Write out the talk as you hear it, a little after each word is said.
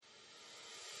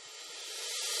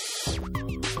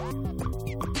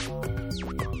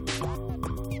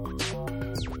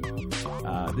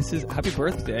This is happy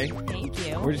birthday. Thank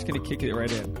you. We're just going to kick it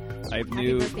right in. I have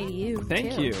Happy birthday to you.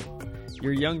 Thank too. you.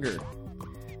 You're younger.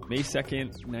 May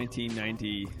 2nd,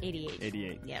 1990.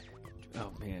 88. Yep.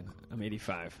 Oh, man. I'm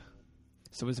 85.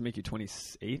 So what does it make you,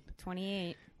 28?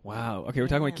 28. Wow. Okay, we're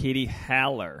talking about Katie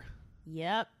Haller.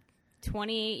 Yep.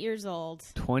 28 years old.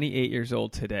 28 years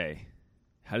old today.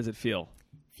 How does it feel?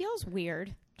 Feels weird.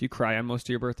 Do you cry on most of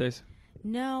your birthdays?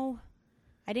 No.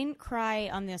 I didn't cry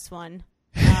on this one.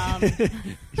 I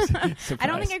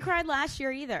don't think I cried last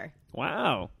year either.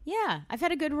 Wow. Yeah. I've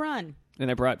had a good run.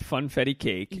 And I brought funfetti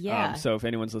cake. Yeah. So if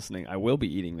anyone's listening, I will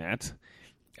be eating that.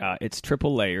 It's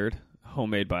triple layered,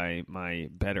 homemade by my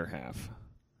better half.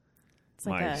 It's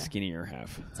like my skinnier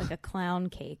half. It's like a clown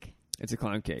cake. It's a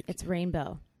clown cake. It's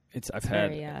rainbow. I've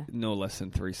had no less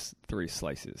than three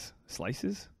slices.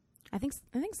 Slices? I think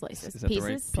slices. Is that Pieces?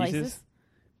 the right Slices?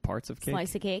 Parts of cake?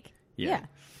 Slice of cake? Yeah.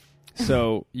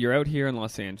 So you're out here in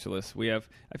Los Angeles.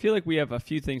 I feel like we have a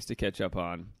few things to catch up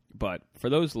on. But for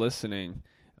those listening,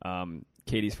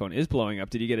 Katie's phone is blowing up.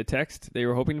 Did you get a text that you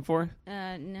were hoping for?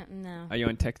 No. Are you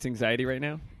on text anxiety right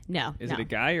now? No. Is it a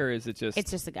guy or is it just...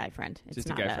 It's just a guy friend. It's just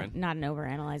not a guy friend. Not an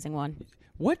overanalyzing one.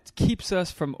 What keeps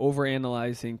us from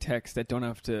overanalyzing texts that don't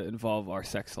have to involve our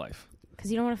sex life?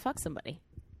 Because you don't want to fuck somebody.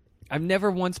 I've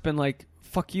never once been like,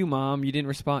 fuck you, Mom. You didn't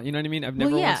respond. You know what I mean? I've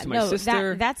never once to my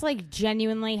sister. That's like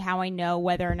genuinely how I know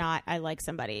whether or not I like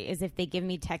somebody, is if they give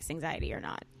me text anxiety or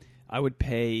not. I would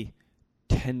pay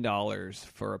 $10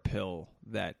 for a pill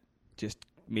that just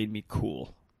made me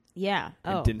cool. Yeah.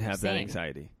 And didn't have that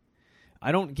anxiety.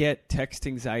 I don't get text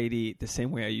anxiety the same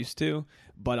way I used to,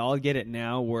 but I'll get it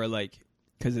now where like,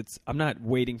 because I'm not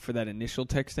waiting for that initial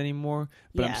text anymore,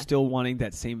 but I'm still wanting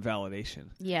that same validation.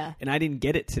 Yeah. And I didn't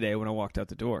get it today when I walked out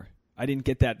the door. I didn't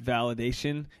get that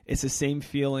validation. It's the same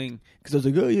feeling because I was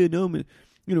like, oh yeah, no, man,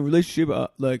 relationship,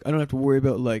 like I don't have to worry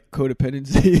about like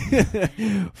codependency.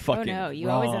 Fucking oh no, you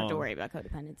wrong. always have to worry about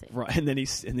codependency. Right, and then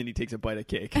he takes a bite of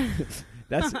cake.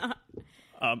 That's.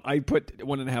 I put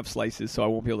 1.5 slices, so I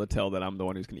won't be able to tell that I'm the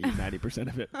one who's going to eat 90%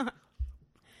 of it.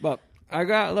 But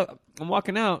I'm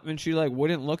walking out, and she like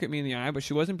wouldn't look at me in the eye, but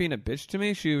she wasn't being a bitch to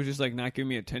me. She was just like not giving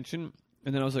me attention.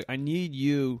 And then I was like, I need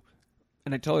you.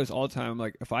 And I tell her this all the time. I'm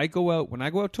like, when I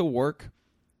go out to work,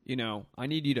 I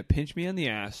need you to pinch me on the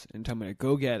ass and tell me to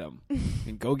go get him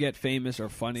and go get famous or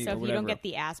funny so or if whatever. You don't get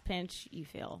the ass pinch, you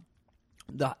feel.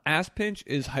 The ass pinch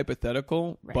is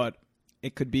hypothetical, but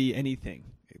it could be anything.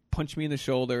 Punch me in the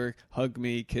shoulder, hug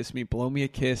me, kiss me, blow me a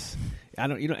kiss.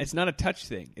 It's not a touch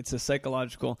thing. It's a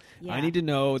psychological. Yeah. I need to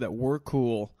know that we're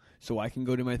cool so I can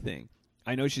go do my thing.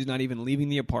 I know she's not even leaving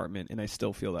the apartment, and I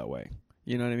still feel that way.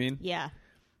 You know what I mean? Yeah.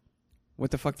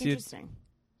 What the fuck do you... Interesting.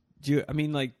 You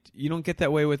don't get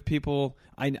that way with people.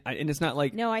 And it's not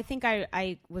like... No, I think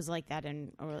I was like that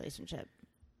in a relationship.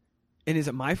 And is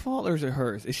it my fault or is it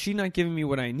hers? Is she not giving me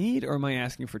what I need, or am I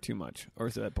asking for too much? Or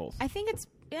is it both? I think it's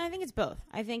both.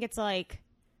 I think it's like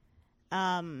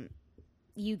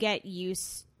you get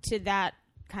used to that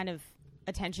kind of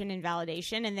attention and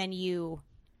validation, and then you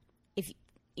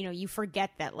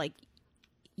forget that like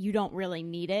you don't really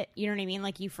need it. You know what I mean?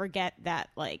 Like you forget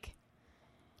that like,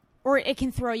 or it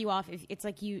can throw you off if it's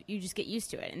like you just get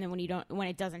used to it, and then when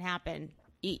it doesn't happen,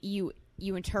 you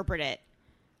interpret it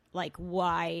like,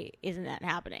 why isn't that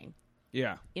happening?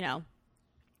 Yeah.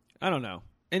 I don't know.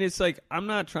 And it's like I'm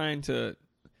trying to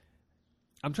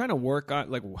work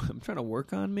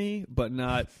on me, but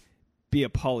not be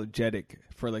apologetic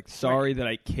for like sorry that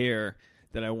I care,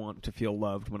 that I want to feel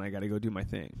loved when I got to go do my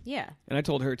thing. Yeah. And I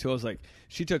told her too. I was like,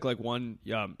 she took like one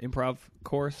improv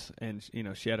course, and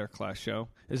she had her class show.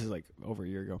 This is like over a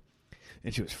year ago,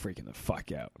 and she was freaking the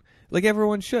fuck out. Like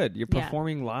everyone should. You're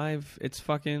performing live. It's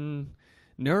fucking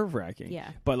nerve-wracking. Yeah.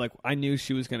 But like I knew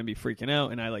she was going to be freaking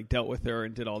out, and I like dealt with her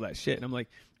and did all that shit. And I'm like,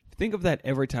 think of that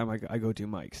every time I go do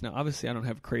mics. Now, obviously, I don't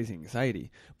have crazy anxiety,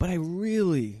 but I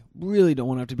really, really don't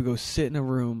want to have to go sit in a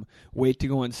room, wait to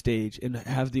go on stage, and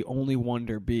have the only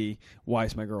wonder be, why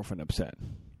is my girlfriend upset?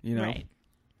 Right.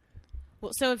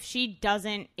 Well, so if you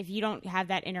don't have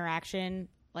that interaction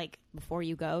like before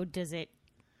you go, does it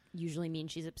usually mean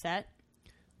she's upset?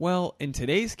 Well, in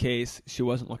today's case, she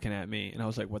wasn't looking at me, and I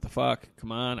was like, what the fuck?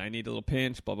 Come on, I need a little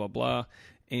pinch, blah, blah, blah.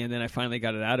 And then I finally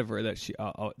got it out of her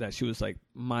that she was like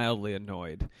mildly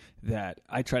annoyed that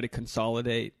I try to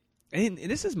consolidate. And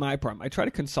this is my problem. I try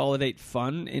to consolidate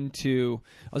fun into,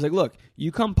 I was like, look,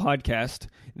 you come podcast,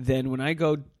 then when I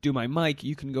go do my mic,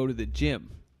 you can go to the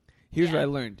gym. Here's what I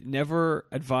learned. Never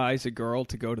advise a girl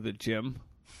to go to the gym.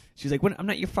 She's like, I'm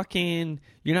not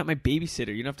you're not my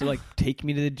babysitter. You don't have to like take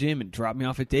me to the gym and drop me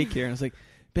off at daycare. And I was like,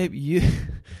 babe,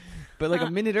 But like a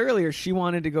minute earlier, she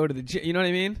wanted to go to the gym. You know what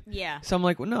I mean? Yeah. So I'm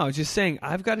like, well, no, I was just saying,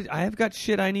 I have got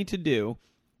shit I need to do,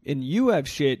 and you have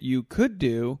shit you could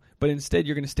do, but instead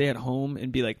you're going to stay at home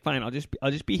and be like, fine, I'll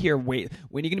just be here. Wait,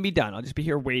 when are you going to be done? I'll just be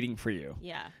here waiting for you.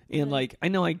 Yeah. And like, I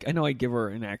know I give her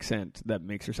an accent that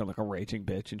makes her sound like a raging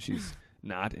bitch, and she's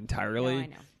not entirely. No, I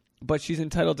know. But she's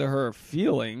entitled to her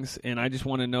feelings, and I just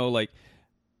want to know, like,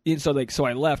 and so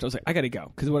I left. I was like, I got to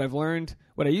go. Because what I've learned,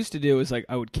 what I used to do is, like,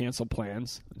 I would cancel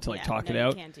plans until I talk it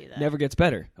out. You can't do that. Never gets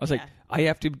better. I was like, I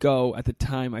have to go at the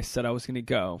time I said I was going to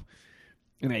go.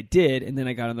 And I did, and then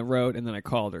I got on the road, and then I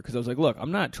called her. Because I was like, look,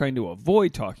 I'm not trying to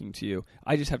avoid talking to you.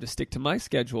 I just have to stick to my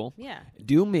schedule. Yeah.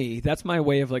 Do me. That's my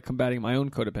way of, like, combating my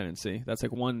own codependency. That's,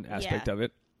 like, one aspect of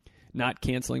it. Not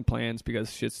canceling plans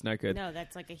because shit's not good. No,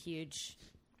 that's, like, a huge...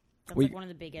 That's like one of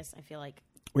the biggest, I feel like.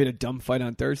 We had a dumb fight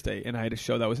on Thursday, and I had a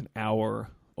show that was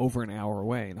over an hour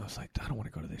away, and I was like, I don't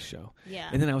want to go to this show. Yeah.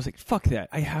 And then I was like, fuck that.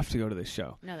 I have to go to this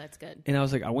show. No, that's good. And I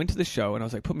was like, I went to the show, and I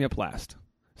was like, put me up last.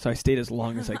 So I stayed as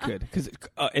long as I could,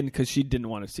 because she didn't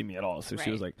want to see me at all. So she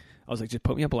was like, I was like, just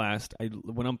put me up last. I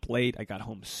went up late. I got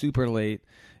home super late,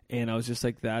 and I was just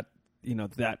like that. You know,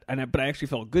 but I actually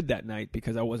felt good that night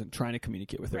because I wasn't trying to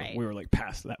communicate with her. Right. We were like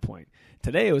past that point.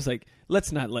 Today it was like,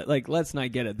 let's not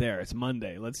get it there. It's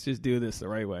Monday. Let's just do this the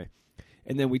right way.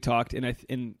 And then we talked, and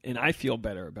I feel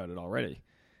better about it already,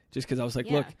 just because I was like,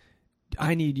 look,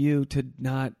 I need you to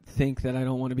not think that I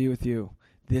don't want to be with you.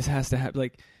 This has to happen.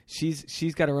 Like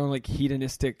she's got her own like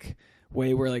hedonistic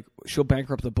way where like she'll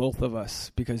bankrupt the both of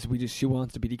us because she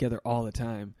wants to be together all the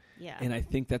time. Yeah. And I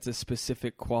think that's a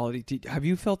specific quality. Have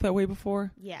you felt that way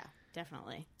before? Yeah,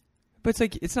 definitely. But it's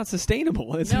like, it's not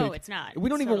sustainable. It's no, like, it's not.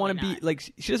 We don't even want to be like,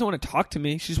 she doesn't want to talk to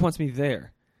me. She just wants me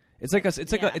there. It's like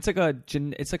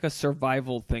a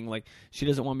survival thing. Like she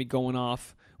doesn't want me going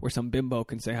off where some bimbo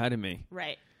can say hi to me.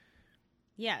 Right.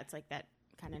 Yeah. It's like that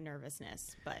kind of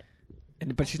nervousness, but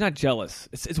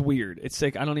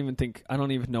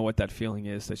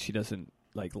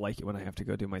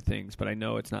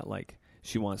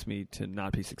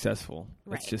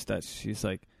Right. It's just that she's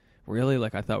like, really?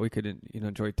 Like, I thought we could,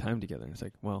 enjoy time together. And it's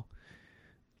like, well,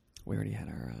 we already had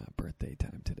our birthday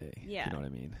time today. Yeah. You know what I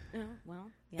mean?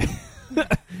 Well, yeah.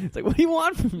 It's like, what do you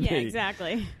want from me? Yeah,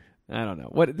 exactly. I don't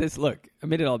know. Look, I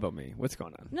made it all about me. What's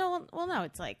going on? No, well, no,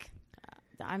 it's like,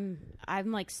 I'm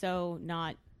like so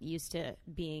not used to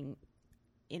being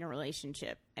in a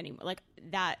relationship anymore. Like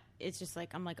that, it's just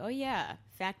like, I'm like, oh yeah,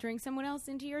 factoring someone else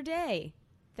into your day.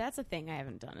 That's a thing I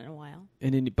haven't done in a while.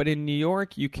 But in New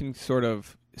York, you can sort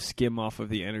of skim off of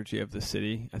the energy of the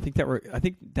city. I think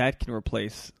that can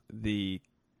replace the,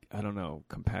 I don't know,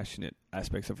 compassionate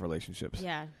aspects of relationships.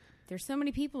 Yeah. There's so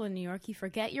many people in New York, you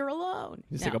forget you're alone.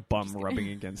 It's like a bum rubbing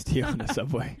against you on the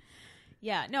subway.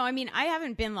 Yeah. No, I mean, I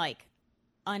haven't been like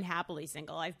unhappily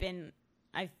single. I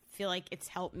feel like it's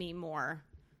helped me more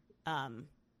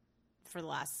for the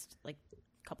last like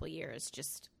couple of years,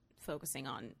 just focusing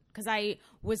on, because I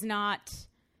was not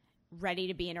ready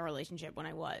to be in a relationship when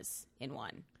I was in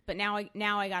one, but now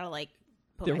I gotta like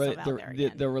put myself out there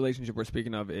again. The relationship we're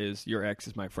speaking of is your ex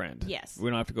is my friend. Yes. We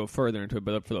don't have to go further into it,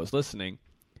 but for those listening,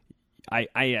 I'm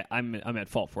at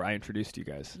fault for I introduced you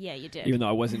guys. Yeah, you did. Even though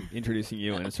I wasn't introducing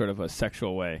you in a sort of a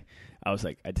sexual way, I was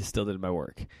like, I just still did my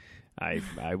work. I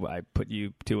put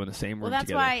you two in the same room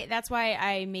together. Well, that's why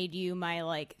I made you my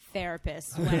like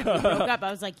therapist when we broke up. I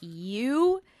was like,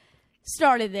 you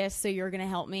started this, so you're gonna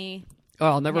help me. Oh,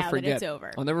 I'll never forget. That it's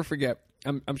over. I'll never forget.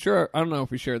 I'm sure. I don't know if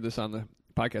we shared this on the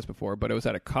podcast before, but it was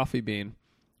at a Coffee Bean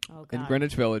in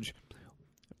Greenwich Village.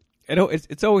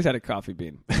 It's always at a Coffee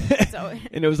Bean,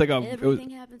 and it was like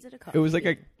everything happens at a coffee. It was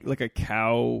like a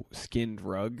cow skinned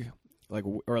rug,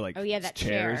 or like oh yeah, that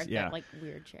chairs, chair, yeah, that like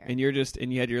weird chair. And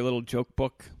you had your little joke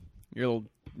book, your little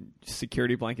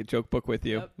security blanket joke book with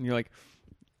you, and you're like,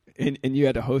 and you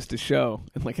had to host a show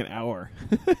in like an hour.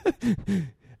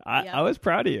 I was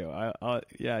proud of you.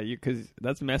 Because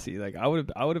that's messy. Like I would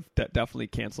have definitely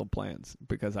canceled plans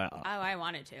because I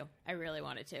wanted to. I really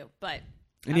wanted to, but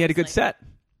and you had a good set.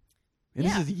 And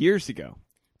this is years ago.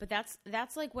 But that's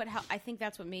like I think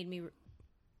that's what made me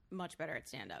much better at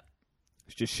stand up.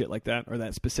 It's just shit like that, or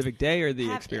that specific day, or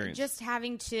the experience. Just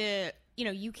having to,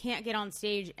 you can't get on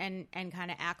stage and kind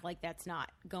of act like that's not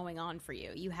going on for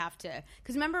you. You have to,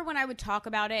 because remember when I would talk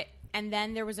about it, and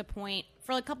then there was a point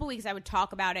for like a couple weeks I would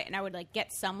talk about it, and I would like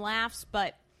get some laughs,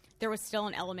 but there was still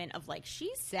an element of like,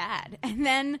 she's sad. And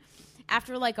then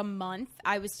after like a month,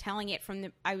 I was telling it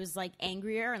I was like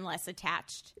angrier and less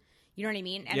attached. You know what I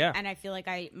mean? And I feel like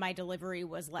my delivery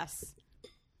was less.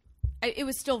 It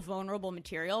was still vulnerable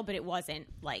material, but it wasn't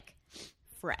like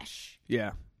fresh.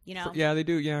 Yeah. You know? Yeah, they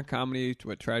do. Yeah, comedy,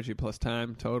 what, tragedy plus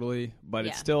time, totally. But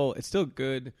it's still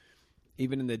good,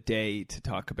 even in the day, to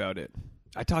talk about it.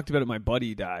 I talked about it. My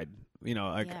buddy died. You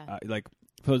know, like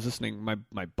for those listening,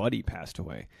 my buddy passed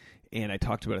away, and I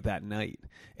talked about it that night.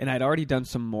 And I'd already done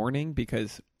some mourning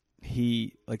because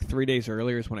he, like 3 days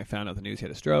earlier is when I found out the news he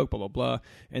had a stroke, blah, blah, blah.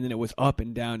 And then it was up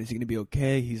and down. Is he going to be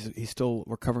okay? He's still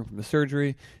recovering from the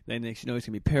surgery. Then next you know he's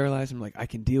going to be paralyzed. I'm like, I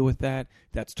can deal with that.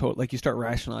 That's total. Like you start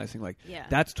rationalizing, like,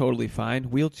 that's totally fine.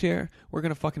 Wheelchair, we're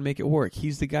going to fucking make it work.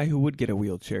 He's the guy who would get a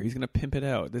wheelchair. He's going to pimp it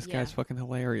out. This guy's fucking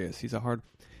hilarious. He's a hard.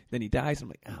 Then he dies. I'm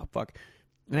like, oh, fuck.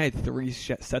 And I had 3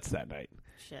 sets that night.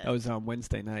 Shit. That was on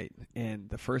Wednesday night. And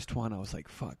the first one, I was like,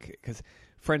 fuck. Because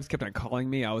friends kept on calling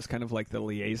me. I was kind of like the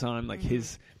liaison. Like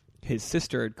his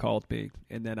sister had called me,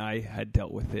 and then I had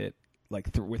dealt with it like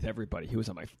with everybody. He was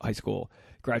on my high school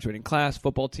graduating class,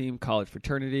 football team, college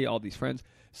fraternity, all these friends.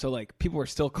 So like people were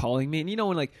still calling me, and you know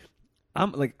when like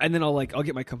I'm like, and then I'll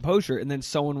get my composure, and then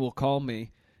someone will call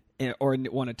me or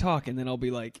want to talk, and then I'll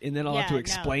be like, and then I'll have to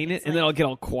explain it, and then I'll get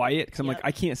all quiet because I'm like,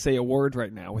 I can't say a word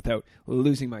right now without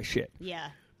losing my shit. Yeah.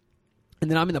 And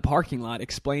then I'm in the parking lot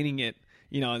explaining it.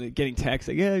 You know, and getting texts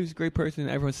like, yeah, he's a great person.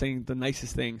 Everyone's saying the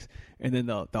nicest things. And then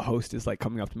the host is like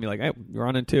coming up to me like, hey, you're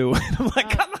on it too. And I'm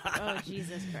like, come on. Oh,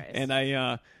 Jesus Christ.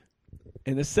 And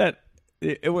in the set,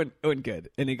 it went good.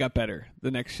 And it got better. The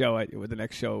next show, it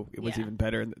was even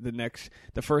better. And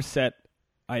the first set,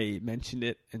 I mentioned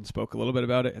it and spoke a little bit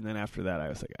about it. And then after that, I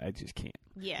was like, I just can't.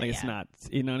 Yeah. Like, it's not,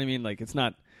 you know what I mean? Like, it's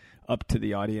not up to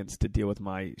the audience to deal with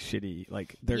my shitty,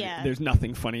 like there's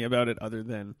nothing funny about it other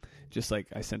than just like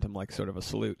I sent him like sort of a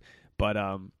salute, but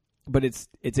it's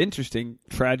interesting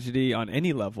tragedy on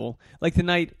any level. Like the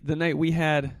night we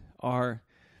had our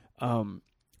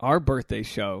birthday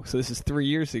show, so this is 3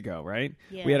 years ago, right?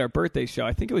 We had our birthday show.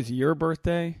 I think it was your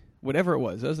birthday, whatever it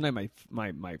was. That was the night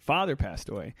my father passed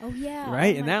away. Oh yeah,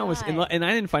 right. Oh, and that was and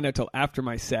I didn't find out till after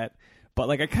my set. But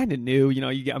like I kind of knew, you know,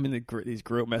 I'm in these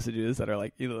group messages that are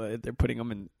like, you know, they're putting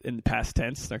them in the past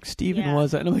tense. Like Steven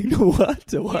was, and I'm like, no,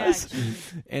 what? It was,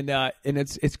 and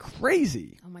it's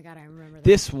crazy. Oh my god, I remember that.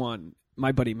 This one,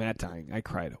 my buddy Matt dying, I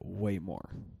cried way more.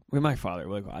 With my father,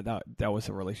 like that was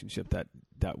a relationship that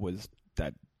it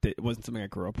wasn't something I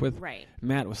grew up with. Right.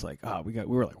 Matt was like, we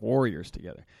were like warriors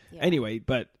together. Yeah. Anyway,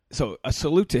 but so a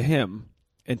salute to him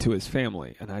and to his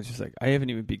family, and I was just like, I haven't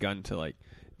even begun to like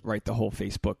write the whole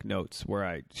Facebook notes where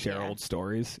I share old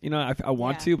stories. You know, I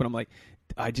want to, but I'm like,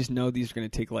 I just know these are going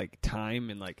to take like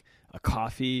time and like a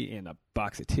coffee and a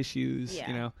box of tissues,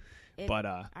 you know. But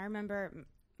I remember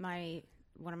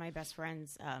one of my best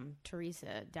friends,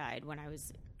 Teresa, died when I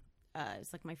was it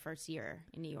was like my first year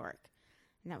in New York.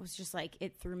 And that was just like,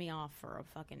 it threw me off for a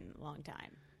fucking long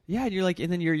time. Yeah, and you're like,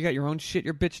 and then you got your own shit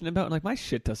you're bitching about, and like, my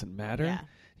shit doesn't matter. Yeah.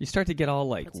 You start to get all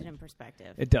like, puts it in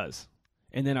perspective. It does.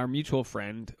 And then our mutual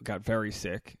friend got very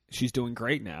sick. She's doing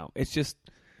great now. It's just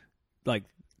like,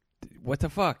 what the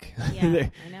fuck? Yeah,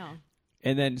 I know.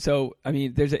 And then, so I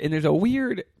mean, there's a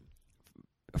weird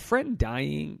friend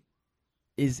dying.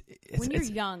 When you're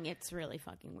young, it's really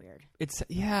fucking weird. It's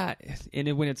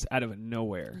and when it's out of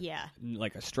nowhere. Yeah.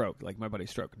 Like a stroke, like my buddy's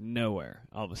stroke, nowhere.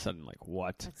 All of a sudden, like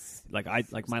what?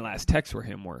 My last texts for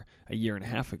him were a year and a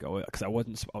half ago because I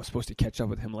was supposed to catch up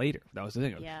with him later. That was the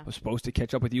thing. I was supposed to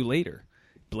catch up with you later.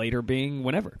 Later being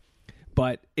whenever.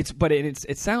 But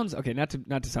it sounds okay. Not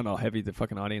to sound all heavy. The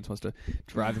fucking audience wants to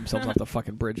drive themselves off the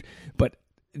fucking bridge. But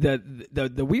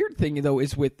the weird thing though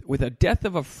is with a death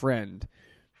of a friend,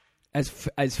 as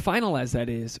final as that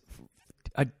is,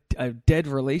 a dead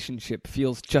relationship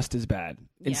feels just as bad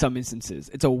in some instances.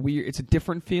 It's a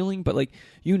different feeling, but like,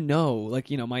 you know, like,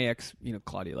 you know, my ex, you know,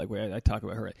 Claudia, like where I talk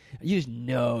about her, you just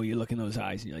know, you look in those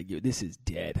eyes and you're like, this is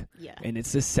dead. Yeah. And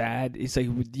it's just sad. It's like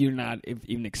you're not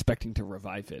even expecting to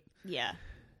revive it. Yeah.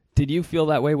 Did you feel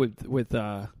that way with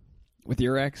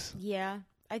your ex? Yeah.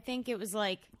 I think it was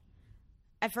like,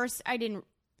 at first I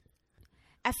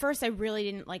really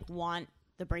didn't like want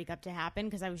the breakup to happen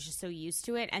because I was just so used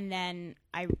to it, and then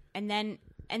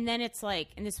it's like,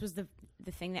 and this was the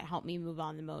thing that helped me move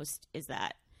on the most, is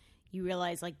that you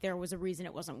realize like there was a reason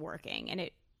it wasn't working, and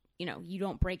it, you know, you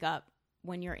don't break up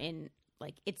when you're in,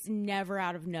 like, it's never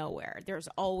out of nowhere. There's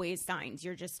always signs,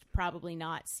 you're just probably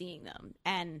not seeing them.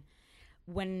 And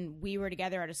when we were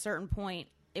together at a certain point,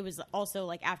 it was also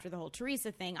like after the whole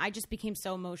Teresa thing, I just became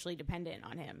so emotionally dependent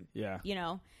on him. Yeah. You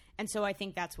know? And so I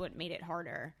think that's what made it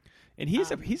harder. And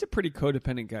he's a pretty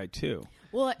codependent guy too.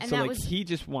 Well, and so that like he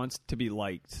just wants to be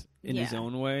liked in his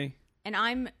own way. And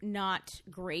I'm not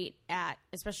great at,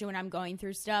 especially when I'm going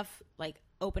through stuff, like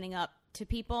opening up to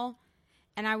people.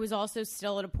 And I was also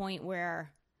still at a point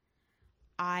where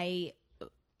I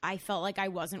I felt like I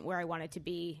wasn't where I wanted to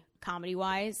be comedy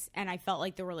wise, and I felt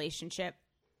like the relationship,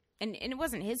 and it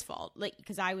wasn't his fault, like,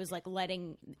 because I was like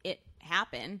letting it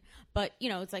happen. But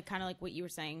it's like kind of like what you were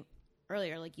saying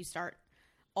earlier, like you start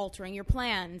altering your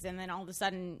plans, and then all of a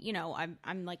sudden,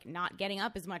 I'm like not getting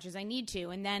up as much as I need to,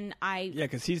 and then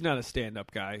because he's not a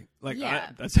stand-up guy. Like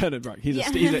that sounded wrong.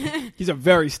 He's a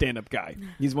very stand-up guy.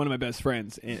 He's one of my best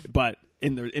friends, but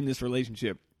in this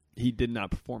relationship, he did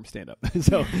not perform stand-up.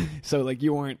 so like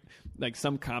you weren't like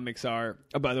some comics are.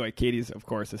 Oh, by the way, Katie's of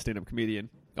course a stand-up comedian,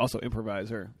 also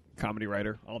improviser, comedy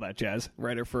writer, all that jazz.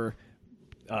 Writer for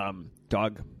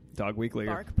Dog Weekly.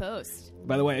 Bark Post.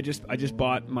 By the way, I just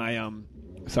bought my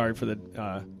sorry for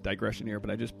the digression here,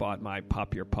 but I just bought my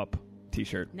Pop Your Pup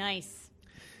t-shirt. Nice.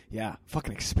 Yeah,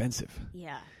 fucking expensive.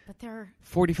 Yeah, but they're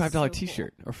 $45 so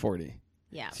t-shirt cool. or 40.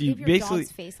 Yeah, so you your basically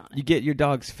dog's face on it. You get your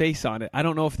dog's face on it. I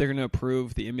don't know if they're going to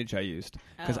approve the image I used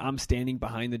because Oh. I'm standing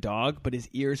behind the dog, but his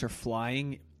ears are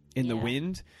flying in the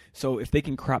wind. So if they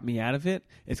can crop me out of it,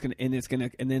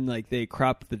 and then like they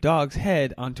crop the dog's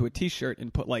head onto a t-shirt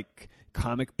and put like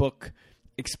comic book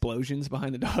explosions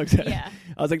behind the dog's head. Yeah.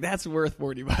 I was like, that's worth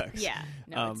 $40. Yeah,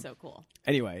 no, it's so cool.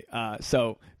 Anyway,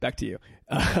 so back to you.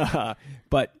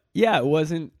 But yeah, it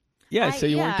wasn't. Yeah, so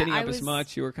you weren't getting up as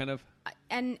much. You were kind of.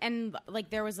 And like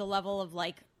there was a level of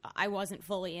like I wasn't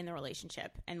fully in the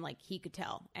relationship, and like he could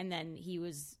tell. And then it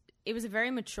was a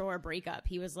very mature breakup.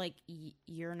 He was like,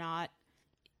 you're not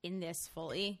in this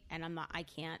fully, and I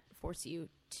can't force you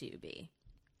to be.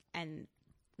 And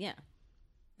yeah,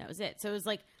 that was it. So it was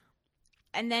like,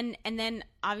 and then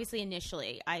obviously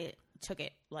initially I took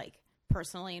it like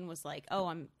personally and was like, oh,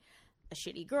 I'm a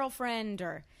shitty girlfriend,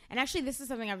 and actually this is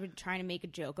something I've been trying to make a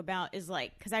joke about, is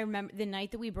like, because I remember the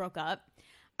night that we broke up,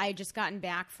 I had just gotten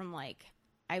back from like,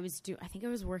 I think I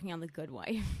was working on The Good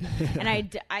Wife,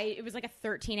 and it was like a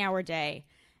 13-hour day,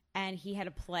 and he had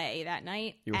a play that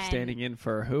night. You were standing in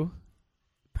for who?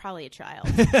 Probably a child.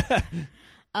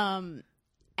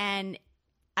 And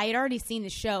I had already seen the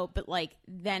show, but like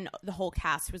then the whole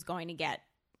cast was going to get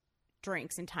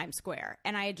drinks in Times Square,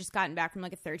 and I had just gotten back from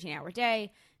like a 13-hour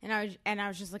day, and I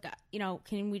was just like,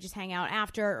 can we just hang out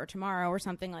after or tomorrow or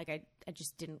something? Like I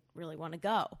just didn't really want to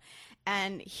go.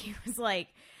 And he was like,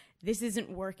 this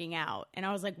isn't working out. And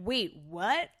I was like, wait,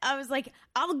 what? I was like,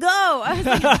 I'll go.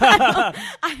 I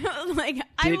was like,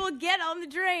 I will get on the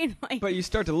train. Like, but you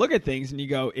start to look at things and you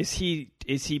go, is he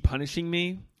punishing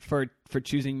me for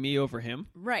choosing me over him?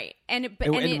 Right. And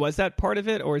was that part of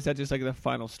it, or is that just like the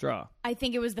final straw? I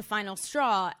think it was the final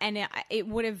straw, and it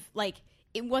would have like,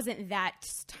 it wasn't that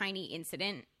tiny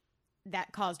incident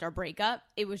that caused our breakup.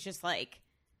 It was just like,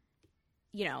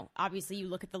 obviously you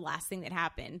look at the last thing that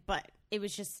happened, but it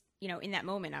was just, in that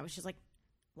moment I was just like,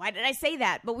 why did I say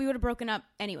that? But we would have broken up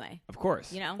anyway. Of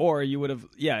course. Or you would have,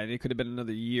 it could have been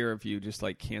another year of you just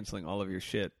like canceling all of your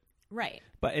shit. Right.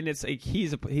 But, and it's like,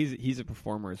 he's a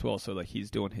performer as well. So like he's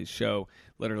doing his show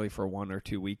literally for 1 or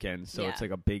 2 weekends. So it's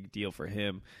like a big deal for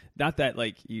him. Not that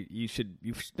like you should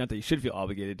feel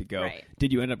obligated to go. Right.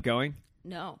 Did you end up going?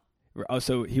 No. Oh,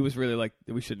 so he was really like,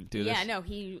 we shouldn't do this. Yeah, no,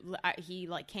 he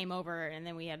like came over, and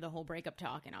then we had the whole breakup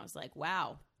talk, and I was like,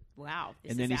 wow.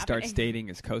 And then he starts dating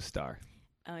his co-star.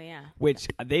 Oh yeah. Which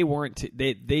they weren't.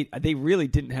 They really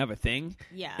didn't have a thing.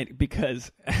 Yeah.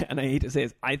 Because, and I hate to say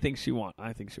this, I think she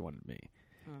wanted me,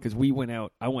 because we went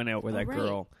out. I went out with that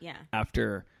girl. Yeah.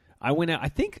 After I went out, I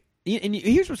think. And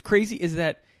here's what's crazy is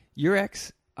that your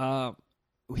ex,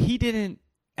 he didn't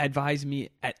advise me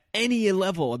at any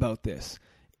level about this.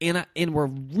 And we're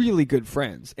really good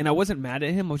friends. And I wasn't mad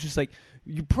at him. I was just like,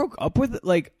 you broke up with it?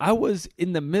 Like, I was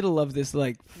in the middle of this,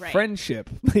 like, friendship.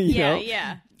 you know?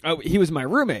 Yeah. He was my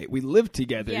roommate. We lived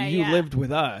together. Yeah, you lived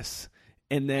with us.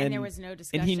 And then... And there was no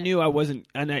discussion. And he knew I wasn't...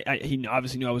 And he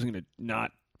obviously knew I wasn't going to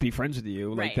not be friends with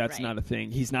you. Like, that's not a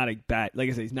thing. He's not a bad... Like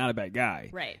I said, he's not a bad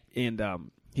guy. Right. And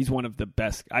he's one of the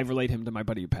best. I relate him to my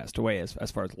buddy who passed away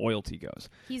as far as loyalty goes.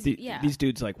 These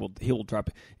dudes, like, he'll drop,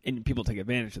 and people take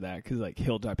advantage of that because, like,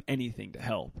 he'll drop anything to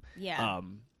help. Yeah.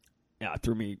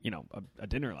 Threw me, a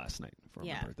dinner last night for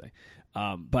my birthday.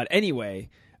 But anyway,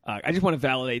 I just want to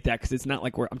validate that because it's not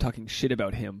like I'm talking shit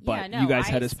about him. But you guys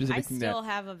had a specific thing that I still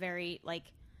have a very, like,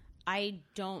 I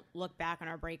don't look back on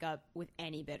our breakup with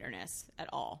any bitterness at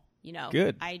all.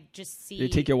 Good. I just see.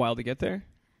 Did it take you a while to get there?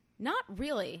 Not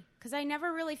really, because I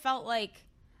never really felt like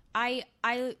I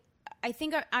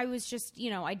think I was just,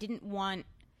 I didn't want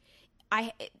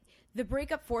the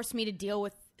breakup forced me to deal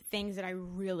with things that I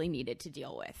really needed to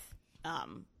deal with,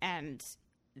 and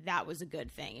that was a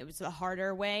good thing. It was the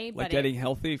harder way, like but getting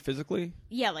healthy physically.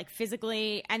 Yeah, like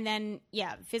physically, and then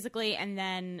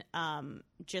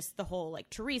just the whole like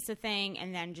Teresa thing,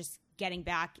 and then just getting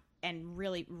back and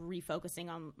really refocusing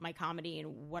on my comedy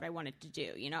and what I wanted to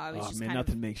do. You know, I was just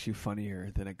nothing makes you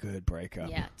funnier than a good breakup.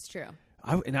 Yeah, it's true.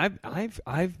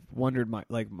 I've wondered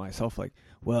myself,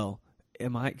 well,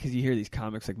 am I, because you hear these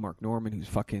comics like Mark Norman, he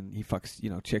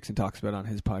fucks chicks and talks about it on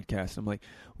his podcast. I'm like,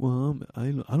 well,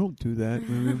 I don't do that.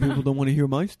 People don't want to hear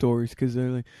my stories because they're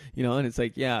like, and it's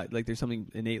like, yeah, like there's something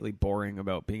innately boring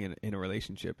about being in a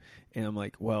relationship. And I'm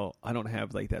like, well, I don't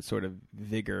have like that sort of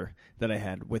vigor that I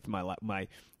had with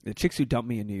the chicks who dumped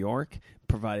me in New York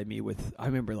provided me with, I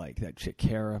remember like that chick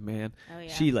Kara, man. Oh,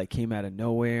 yeah. She like came out of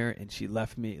nowhere and she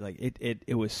left me like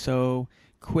it was so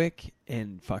quick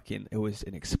and fucking, it was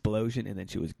an explosion, and then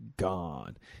she was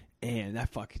gone. And that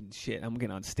fucking shit, I'm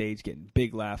getting on stage getting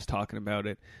big laughs talking about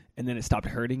it, and then it stopped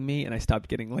hurting me and I stopped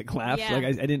getting like laughs. Yeah. Like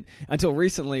I didn't until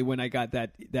recently when I got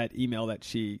that email that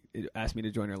she asked me to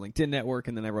join her LinkedIn network,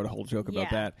 and then I wrote a whole joke about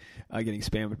that, getting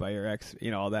spammed by your ex,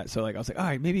 all that. So like I was like, all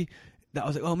right, maybe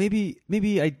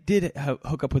I did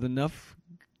hook up with enough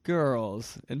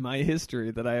girls in my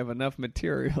history that I have enough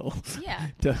material. Yeah,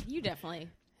 you definitely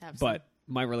have. But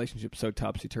my relationship's so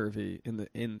topsy turvy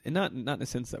in not in the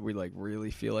sense that we like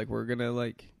really feel like we're gonna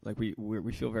like we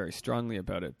feel very strongly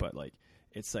about it, but like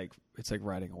it's like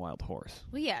riding a wild horse.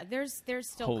 Well, yeah, there's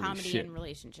still Holy comedy shit. in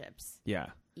relationships. Yeah.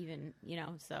 Even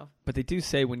so. But they do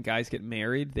say when guys get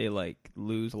married, they like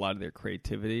lose a lot of their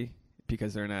creativity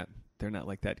because they're not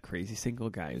like that crazy single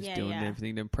guy who's doing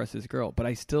everything to impress his girl. But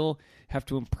I still have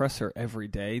to impress her every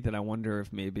day. That I wonder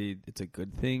if maybe it's a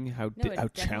good thing. How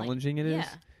challenging it is.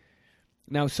 Yeah.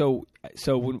 Now, so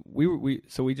when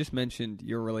we just mentioned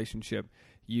your relationship.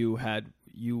 You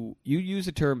use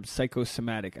the term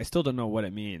psychosomatic. I still don't know what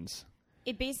it means.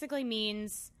 It basically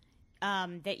means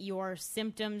that your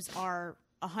symptoms are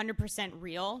 100%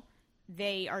 real.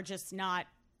 They are just not,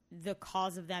 the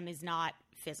cause of them is not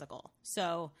physical.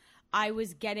 So I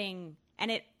was getting,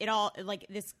 and it all, like,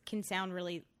 this can sound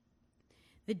really,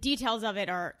 the details of it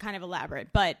are kind of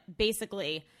elaborate, but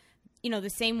basically, the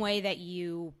same way that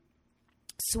you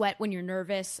sweat when you're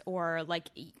nervous, or like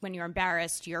when you're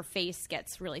embarrassed, your face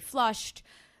gets really flushed.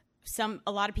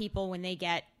 A lot of people, when they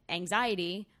get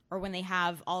anxiety or when they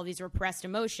have all these repressed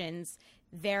emotions,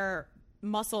 their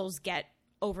muscles get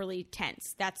overly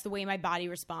tense. That's the way my body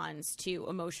responds to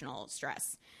emotional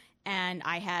stress. And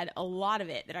I had a lot of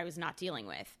it that I was not dealing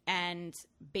with. And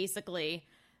basically,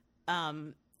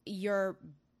 your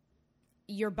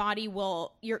body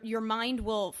will, your mind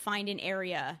will find an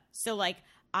area. So like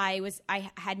I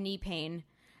had knee pain,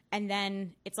 and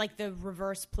then it's like the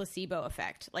reverse placebo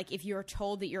effect. Like if you're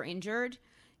told that you're injured,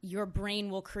 your brain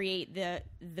will create the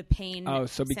pain. Oh,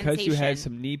 so because sensation. You had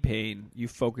some knee pain, you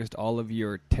focused all of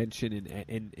your tension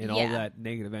and all that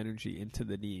negative energy into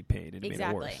the knee pain, and it made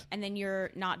it worse. And then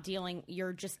you're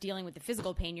just dealing with the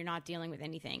physical pain. You're not dealing with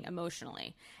anything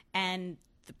emotionally. And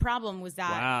the problem was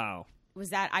that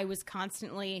I was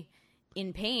constantly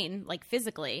in pain, like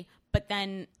physically, but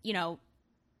then,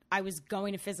 I was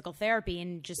going to physical therapy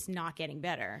and just not getting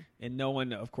better. And no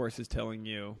one, of course, is telling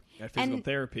you at physical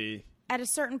therapy. At a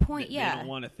certain point, they don't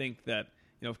want to think that,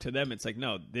 to them it's like,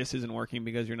 no, this isn't working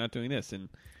because you're not doing this. And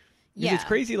it's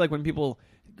crazy, like when people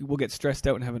will get stressed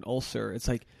out and have an ulcer, it's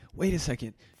like, wait a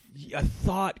second, a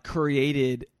thought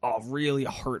created a really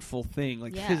hurtful thing,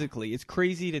 like physically. It's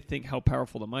crazy to think how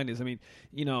powerful the mind is. I mean,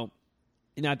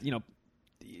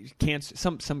 cancer,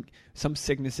 some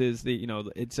sicknesses,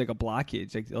 it's like a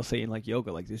blockage. Like they'll say in like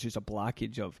yoga, like there's just a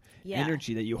blockage of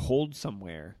energy that you hold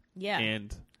somewhere. Yeah,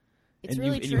 and it's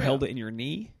really true. And you held it in your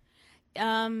knee.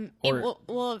 It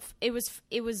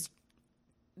was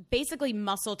basically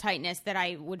muscle tightness that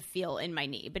I would feel in my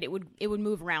knee, but it would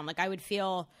move around. Like I would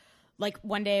feel. Like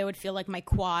one day I would feel like my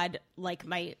quad, like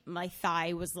my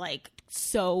thigh was like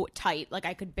so tight, like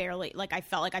I could barely, like I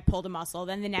felt like I pulled a muscle.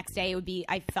 Then the next day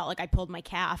I felt like I pulled my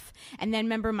calf. And then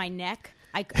remember my neck,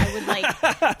 I would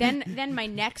like, then my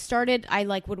neck started, I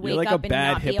like would wake up and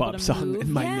not be able to move.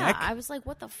 In my neck. I was like,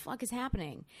 what the fuck is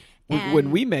happening? When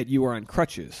we met, you were on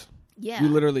crutches. Yeah. You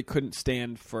literally couldn't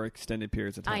stand for extended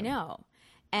periods of time. I know.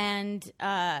 And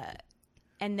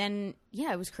then,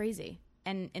 it was crazy.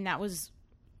 And that was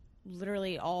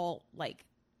literally all like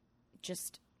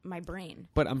just my brain.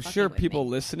 But I'm sure people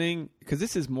listening, because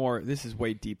this is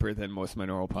way deeper than most of my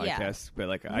normal podcasts. But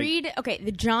like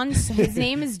his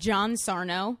name is John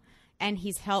Sarno, and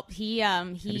how do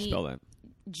you spell that?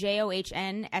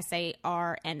 JOHNSARNO.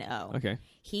 Okay.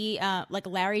 He like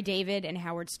Larry David and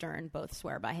Howard Stern both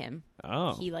swear by him.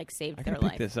 Oh. He like saved their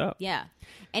life. Pick this up. Yeah.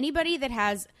 Anybody that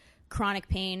has chronic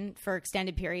pain for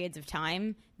extended periods of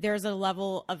time, there's a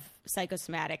level of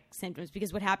psychosomatic symptoms,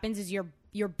 because what happens is your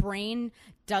your brain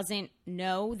doesn't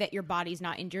know that your body's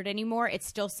not injured anymore. It's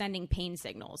still sending pain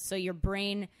signals. So your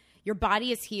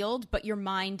body is healed, but your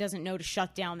mind doesn't know to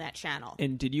shut down that channel.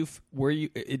 And were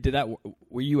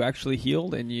you actually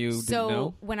healed and you didn't know?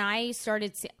 So when I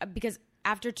started, because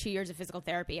after 2 years of physical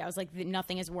therapy, I was like,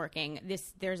 nothing is working.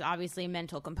 There's obviously a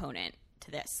mental component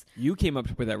to this. You came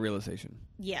up with that realization.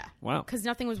 Yeah. Wow. Because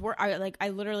nothing was working. I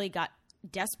literally got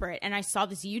desperate, and I saw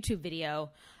this YouTube video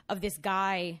of this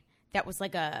guy that was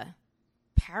like a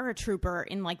paratrooper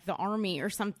in like the army or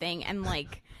something, and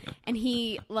like, and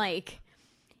he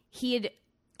had.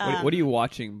 What are you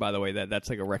watching, by the way? That's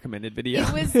like a recommended video.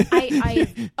 It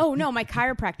was oh no, my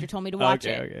chiropractor told me to watch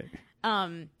it.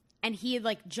 Okay. And he had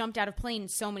like jumped out of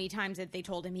planes so many times that they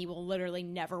told him he will literally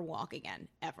never walk again,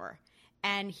 ever.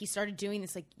 And he started doing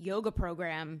this like yoga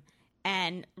program,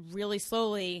 and really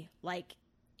slowly, like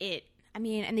and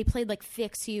they played like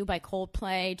 "Fix You" by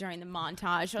Coldplay during the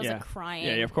montage. I was like crying.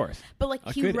 Yeah, of course. But like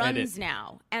he runs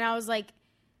now, and I was like,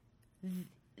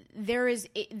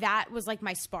 that was like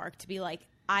my spark to be like,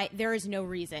 there is no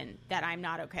reason that I'm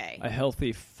not okay. A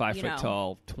healthy 5 foot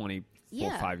tall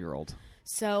 5-year-old.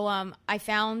 So I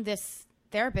found this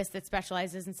therapist that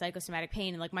specializes in psychosomatic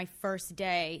pain, and like my first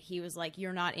day, he was like,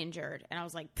 "You're not injured," and I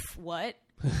was like, "What?"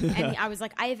 And I was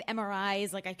like, "I have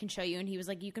MRIs, like I can show you," and he was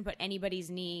like, "You can put anybody's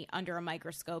knee under a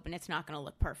microscope, and it's not going to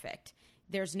look perfect.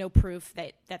 There's no proof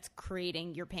that that's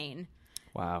creating your pain."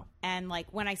 Wow. And like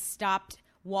when I stopped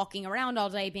walking around all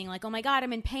day being like, "Oh my God,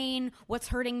 I'm in pain. What's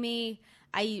hurting me?"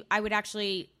 I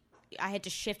had to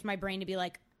shift my brain to be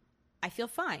like, "I feel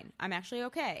fine. I'm actually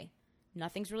okay.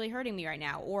 Nothing's really hurting me right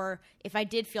now." Or if I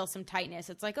did feel some tightness,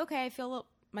 it's like, okay, I feel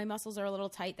my muscles are a little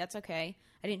tight. That's okay.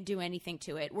 I didn't do anything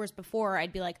to it. Whereas before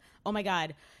I'd be like, "Oh my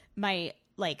God, my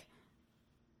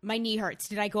knee hurts.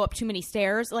 Did I go up too many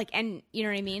stairs?" Like, and you know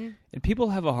what I mean? And people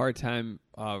have a hard time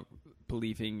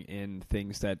believing in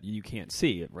things that you can't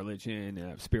see,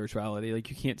 religion, spirituality. Like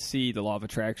you can't see the law of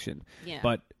attraction. Yeah.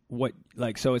 But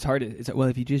so it's hard. It's like, well,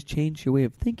 if you just change your way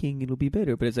of thinking, it'll be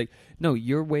better. But it's like, no,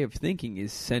 your way of thinking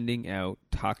is sending out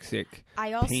toxic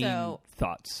pain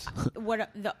thoughts.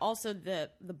 The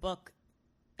book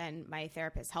and my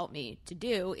therapist helped me to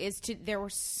do is there were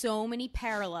so many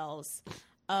parallels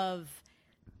of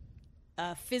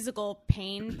physical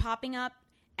pain popping up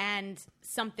and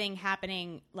something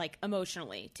happening like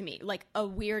emotionally to me, like a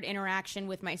weird interaction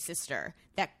with my sister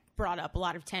that brought up a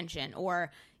lot of tension,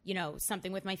 or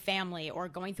something with my family, or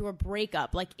going through a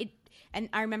breakup. Like it, and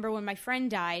I remember when my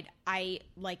friend died, I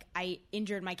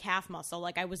injured my calf muscle.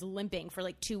 Like I was limping for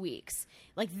like 2 weeks.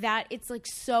 Like that, it's like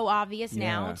so obvious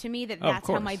now to me that's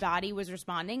how my body was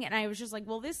responding. And I was just like,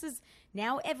 well, this is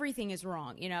now everything is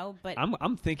wrong, but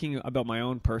I'm thinking about my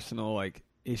own personal like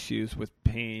issues with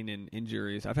pain and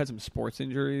injuries. I've had some sports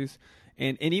injuries,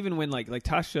 and even when like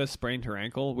Tasha sprained her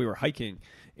ankle, we were hiking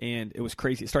and it was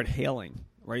crazy. It started hailing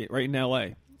right in LA.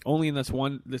 Only in this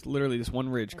one ridge,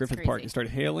 That's Griffith crazy. Park. It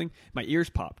started hailing. My ears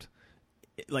popped.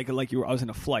 I was in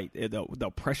a flight.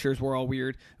 The pressures were all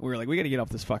weird. And we were like, we got to get off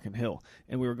this fucking hill.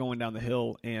 And we were going down the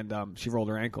hill, and she rolled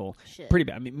her ankle. Shit. Pretty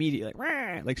bad. I mean,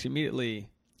 immediately,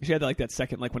 she had like that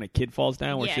second, like when a kid falls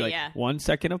down, where she 1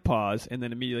 second of pause, and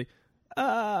then immediately,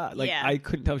 I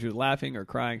couldn't tell if she was laughing or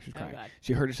crying. She was crying. God.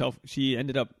 She hurt herself. She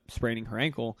ended up spraining her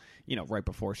ankle, right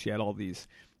before she had all these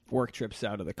work trips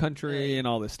out of the country and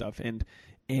all this stuff. And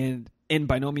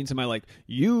by no means am I like,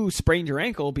 you sprained your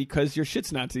ankle because your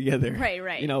shit's not together.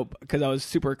 Right. Because I was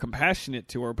super compassionate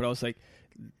to her, but I was like,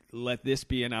 let this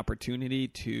be an opportunity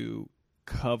to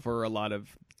cover a lot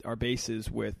of our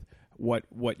bases with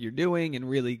what you're doing, and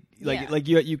really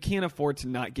you can't afford to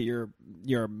not get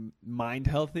your mind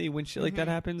healthy when shit like that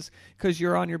happens, because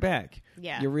you're on your back.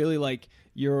 Yeah. You're really like,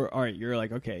 you're all right. You're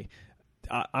like, okay,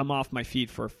 I'm off my feet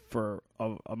for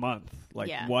a month.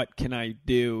 Like, what can I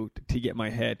do to get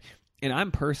my head? And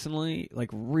I'm personally like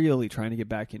really trying to get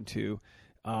back into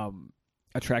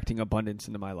attracting abundance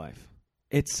into my life.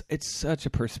 It's such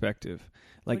a perspective.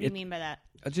 Like, what do you mean by that?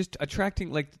 Just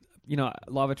attracting, like,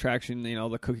 law of attraction.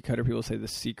 The cookie cutter people say The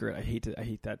Secret. I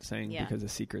hate that saying because The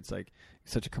Secret's like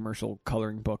such a commercial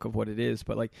coloring book of what it is.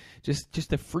 But like just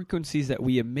the frequencies that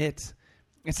we emit.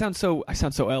 I sound so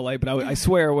LA, but I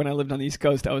swear when I lived on the East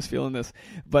Coast, I was feeling this.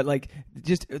 But like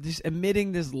just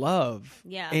emitting this love,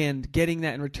 and getting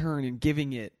that in return and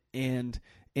giving it, and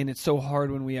it's so hard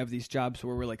when we have these jobs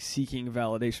where we're like seeking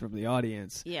validation from the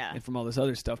audience, and from all this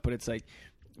other stuff. But it's like,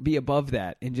 be above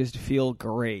that and just feel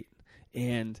great,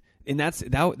 and that's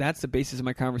the basis of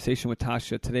my conversation with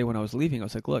Tasha today when I was leaving. I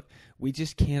was like, look, we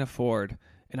just can't afford,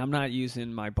 and I'm not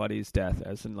using my buddy's death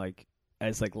as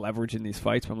leverage in these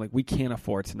fights, but I'm like, we can't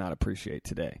afford to not appreciate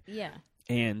today. Yeah.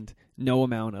 and no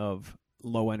amount of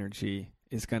low energy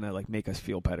is going to like make us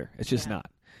feel better. It's just not.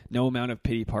 No amount of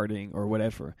pity partying or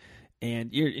whatever.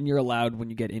 And you're allowed when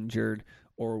you get injured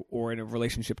or in a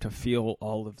relationship to feel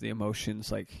all of the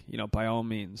emotions, like, you know, by all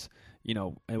means, you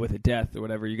know, with a death or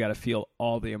whatever, you got to feel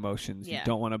all the emotions. You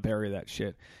don't want to bury that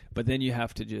shit. But then you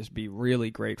have to just be really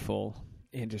grateful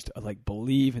and just like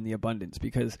believe in the abundance,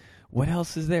 because what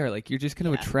else is there? Like, you're just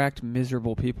going to attract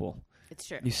miserable people. It's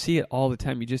true. You see it all the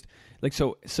time. You just like,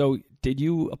 so did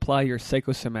you apply your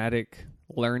psychosomatic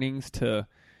learnings to,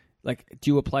 like,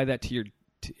 do you apply that to your,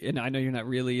 and I know you're not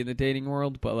really in the dating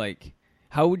world, but like,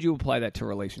 how would you apply that to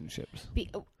relationships?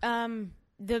 Because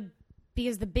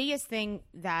the biggest thing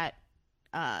that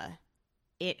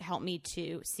it helped me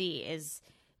to see is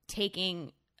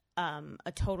taking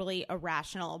a totally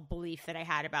irrational belief that I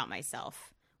had about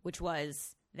myself, which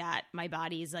was that my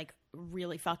body is like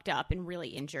really fucked up and really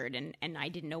injured, and I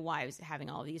didn't know why I was having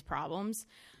all these problems.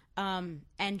 And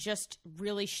just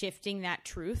really shifting that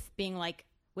truth, being like,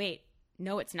 wait,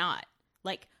 no, it's not.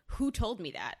 Like, who told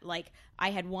me that? Like, I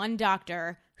had one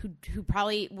doctor who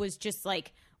probably was just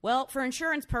like, well, for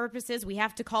insurance purposes, we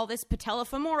have to call this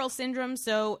patello-femoral syndrome.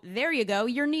 So there you go.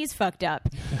 Your knee's fucked up.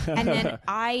 And then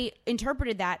I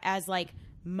interpreted that as like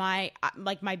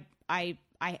I'm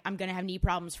going to have knee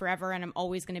problems forever, and I'm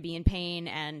always going to be in pain.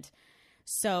 And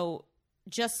so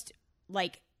just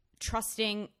like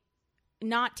trusting,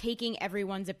 not taking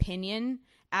everyone's opinion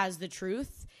as the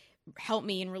truth helped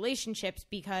me in relationships,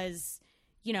 because,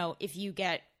 you know, if you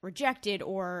get rejected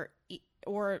or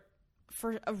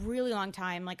for a really long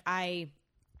time, like, I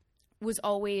was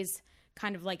always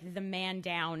kind of like the man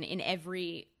down in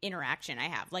every interaction I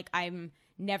have. Like, I'm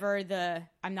not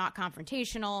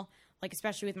confrontational, like,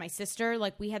 especially with my sister.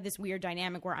 Like, we had this weird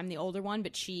dynamic where I'm the older one,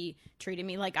 but she treated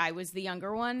me like I was the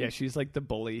younger one. Yeah, she's like the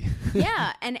bully.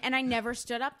 Yeah, and I never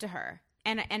stood up to her.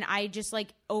 And I just,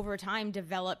 like, over time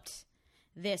developed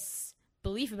this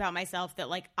belief about myself that,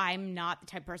 like, I'm not the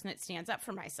type of person that stands up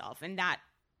for myself. And that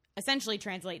essentially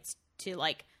translates to,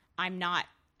 like, I'm not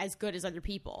as good as other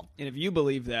people. And if you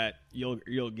believe that, you'll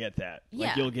get that. Yeah,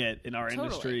 like, you'll get, in our totally.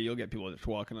 industry, you'll get people that's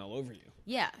walking all over you.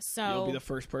 Yeah, so you'll be the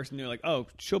first person you're like, oh,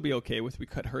 she'll be okay with we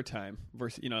cut her time.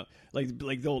 Versus, you know, like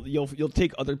you'll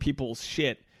take other people's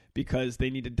shit because they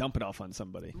need to dump it off on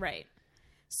somebody. Right.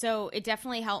 So it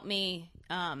definitely helped me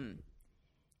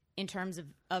in terms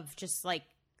of just like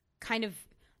kind of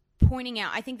pointing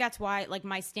out. I think that's why, like,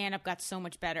 my stand-up got so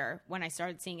much better when I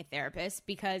started seeing a therapist,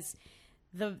 because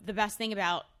the best thing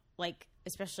about, like,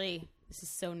 especially, this is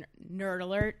so nerd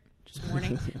alert, just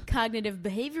warning, cognitive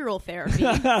behavioral therapy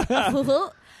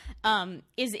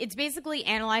is it's basically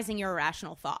analyzing your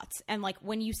irrational thoughts. And, like,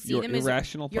 when you see them as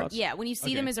irrational thoughts? Yeah, when you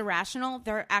see them as irrational,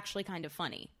 they're actually kind of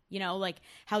funny. You know, like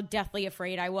how deathly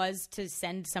afraid I was to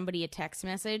send somebody a text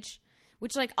message,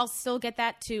 which, like, I'll still get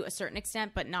that to a certain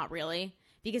extent, but not really.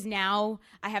 Because now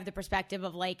I have the perspective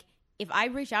of, like, if I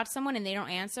reach out to someone and they don't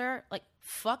answer, like,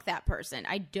 fuck that person.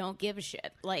 I don't give a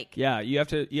shit. Like, yeah, you have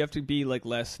to be, like,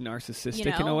 less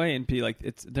narcissistic, in a way, and be like,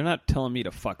 they're not telling me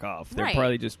to fuck off. They're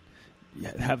probably just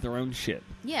have their own shit.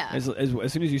 Yeah. As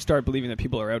soon as you start believing that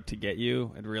people are out to get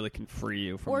you, it really can free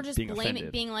you from or just being blaming,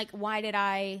 offended. being like, why did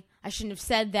I shouldn't have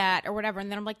said that or whatever.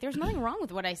 And then I'm like, there's nothing wrong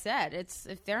with what I said. It's,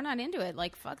 if they're not into it,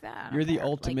 like, fuck that. You're the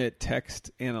ultimate text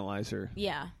analyzer.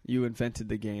 Yeah. You invented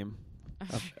the game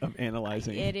of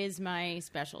analyzing. It is my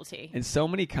specialty. And so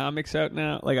many comics out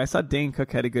now. Like, I saw Dane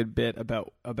Cook had a good bit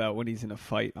about when he's in a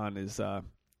fight on his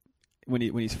when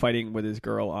he's fighting with his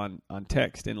girl on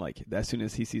text, and, like, as soon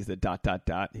as he sees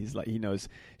the ... he's like, he knows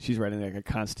she's writing, like, a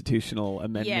constitutional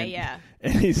amendment. Yeah.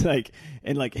 And he's like,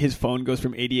 and, like, his phone goes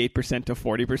from 88% to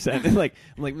 40%. And, like,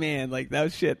 I'm like, man, like, that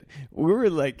was shit. We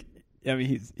were like, I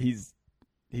mean, he's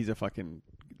a fucking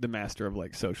the master of,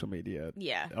 like, social media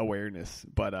awareness.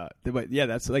 But yeah,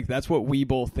 that's what we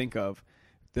both think of.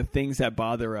 The things that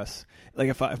bother us. Like,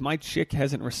 if my chick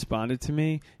hasn't responded to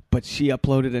me, but she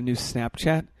uploaded a new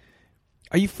Snapchat,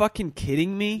 are you fucking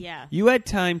kidding me? Yeah. You had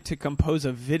time to compose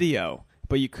a video,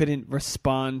 but you couldn't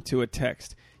respond to a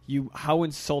text. How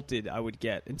insulted I would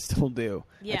get, and still do.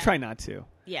 Yeah. I try not to.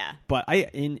 Yeah. But I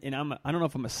don't know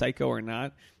if I'm a psycho or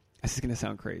not. This is gonna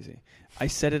sound crazy. I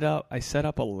set up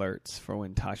alerts for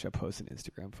when Tasha posts an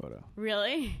Instagram photo.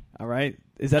 Really? All right.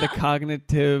 Is that a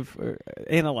cognitive?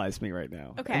 Analyze me right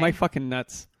now. Okay. Am I fucking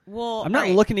nuts? Well, I'm not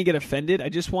looking to get offended. I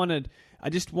just want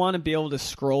to be able to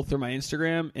scroll through my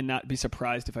Instagram and not be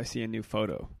surprised if I see a new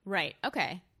photo. Right.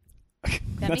 Okay.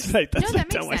 That's what I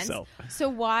tell sense. myself. So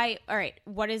why? All right.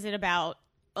 What is it about?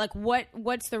 Like,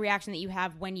 what's the reaction that you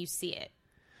have when you see it?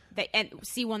 and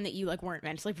see one that you like weren't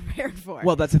mentally prepared for.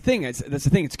 Well, that's the thing.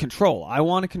 It's control. I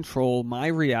want to control my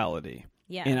reality.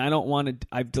 Yeah. And I don't want to.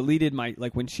 I've deleted my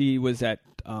when she was at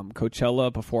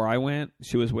Coachella before I went.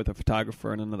 She was with a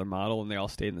photographer and another model, and they all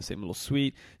stayed in the same little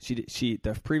suite.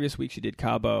 The previous week she did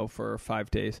Cabo for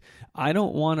 5 days. I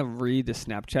don't want to read the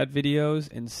Snapchat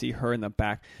videos and see her in the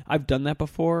back. I've done that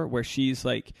before, where she's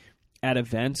like at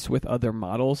events with other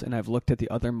models, and I've looked at the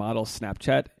other models'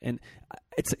 Snapchat, and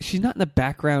she's not in the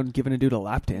background giving a dude a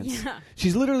lap dance. Yeah.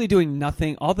 She's literally doing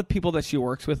nothing. All the people that she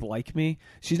works with like me.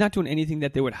 She's not doing anything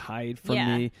that they would hide from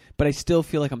me, but I still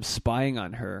feel like I'm spying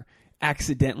on her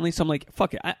accidentally. So I'm like,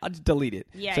 fuck it. I'll just delete it.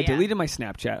 Yeah, so I deleted my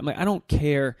Snapchat. I'm like, I don't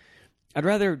care. I'd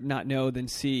rather not know than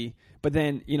see. But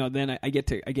then, then I get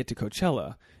to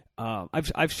Coachella.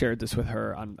 I've shared this with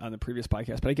her on the previous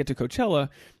podcast, but I get to Coachella,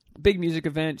 big music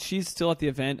event. She's still at the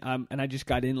event, and I just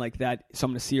got in like that, so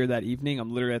I'm going to see her that evening.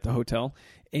 I'm literally at the hotel,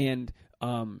 and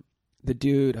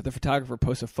the photographer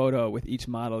posts a photo with each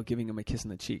model giving him a kiss on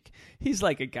the cheek. He's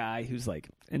like a guy who's like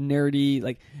a nerdy.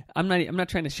 Like I'm not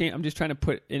trying to shame. I'm just trying to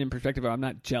put it in perspective. I'm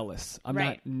not jealous. I'm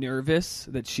not nervous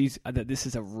that that this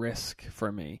is a risk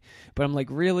for me. But I'm like,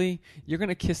 really? You're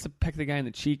gonna peck the guy in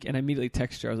the cheek? And I immediately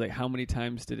text her. I was like, how many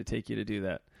times did it take you to do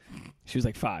that? She was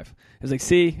like 5. I was like,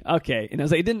 see? Okay. And I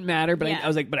was like, it didn't matter, but I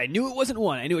was like, but I knew it wasn't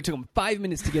 1. I knew it took them 5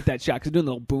 minutes to get that shot, because they're doing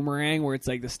the little boomerang where it's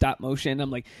like the stop motion. I'm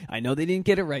like, I know they didn't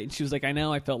get it right. And she was like, I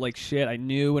know. I felt like shit. I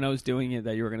knew when I was doing it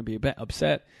that you were going to be a bit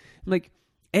upset. I'm like,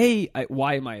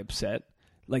 why am I upset?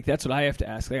 Like, that's what I have to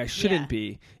ask. Like, I shouldn't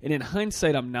be. And in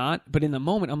hindsight, I'm not. But in the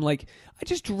moment, I'm like, I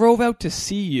just drove out to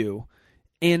see you.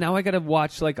 And now I got to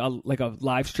watch like a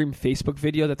live stream Facebook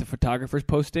video that the photographer's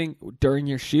posting during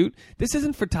your shoot. This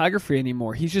isn't photography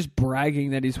anymore. He's just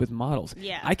bragging that he's with models.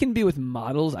 Yeah. I can be with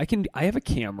models. I have a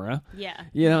camera. Yeah.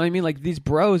 You know what I mean? Like, these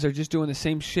bros are just doing the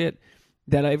same shit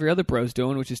that every other bro's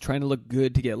doing, which is trying to look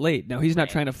good to get laid. Now, he's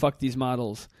not trying to fuck these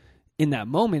models in that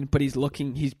moment, but he's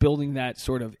building that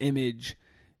sort of image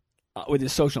with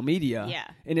his social media. Yeah.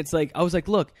 And it's like, I was like,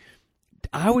 look,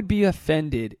 I would be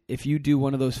offended if you do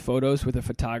one of those photos where the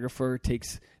photographer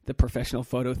takes the professional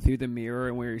photo through the mirror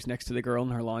and where he's next to the girl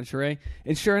in her lingerie.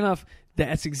 And sure enough,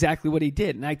 that's exactly what he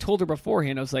did. And I told her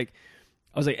beforehand, I was like,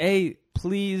 hey,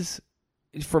 please,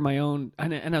 for my own,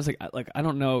 and I was like, I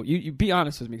don't know, you be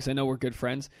honest with me, because I know we're good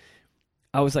friends.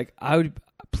 I was like,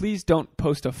 please don't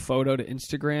post a photo to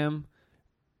Instagram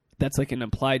that's like an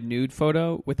implied nude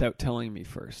photo without telling me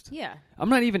first. Yeah. I'm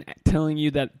not even telling you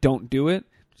that don't do it.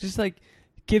 Just like,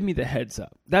 give me the heads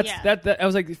up. That I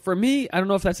was like, for me, I don't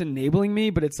know if that's enabling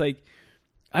me, but it's like,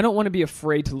 I don't want to be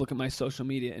afraid to look at my social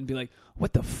media and be like,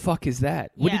 what the fuck is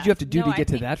that? What did you have to do to get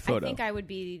to that photo? I think I would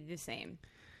be the same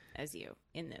as you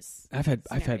in this. I've had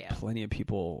plenty of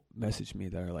people message me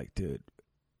that are like, dude,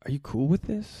 are you cool with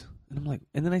this? And I'm like,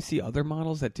 and then I see other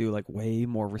models that do like way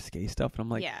more risque stuff, and I'm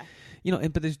like,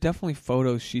 but there's definitely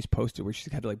photos she's posted where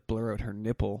she's had to like blur out her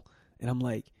nipple, and I'm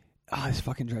like, this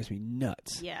fucking drives me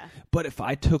nuts. Yeah. But if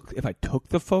I took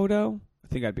the photo, I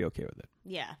think I'd be okay with it.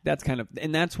 Yeah. That's kind of,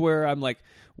 and that's where I'm like,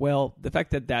 well, the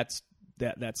fact that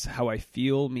that's how I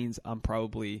feel means I'm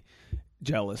probably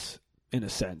jealous in a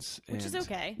sense, which is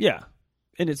okay. Yeah.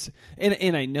 And it's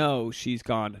and I know she's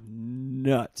gone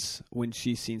nuts when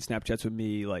she's seen Snapchats with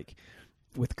me, like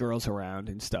with girls around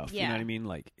and stuff. Yeah. You know what I mean?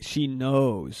 Like, she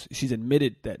knows, she's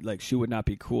admitted that like she would not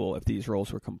be cool if these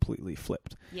roles were completely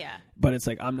flipped. Yeah. But it's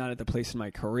like, I'm not at the place in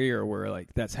my career where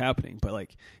like that's happening. But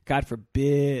like, God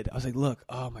forbid, I was like, look,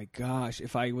 oh my gosh,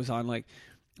 if I was on like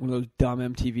one of those dumb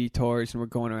MTV tours and we're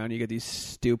going around, you get these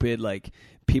stupid like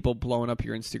people blowing up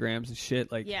your Instagrams and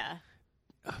shit. Like, yeah.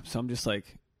 So I'm just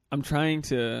like, I'm trying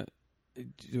to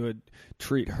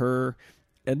treat her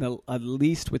and at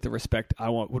least with the respect I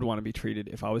would want to be treated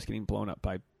if I was getting blown up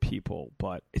by people.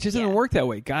 But it just doesn't work that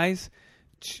way, guys.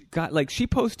 She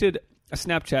posted a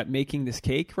Snapchat making this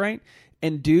cake, right?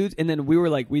 And dudes, and then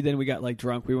we got like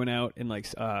drunk. We went out and like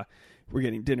we're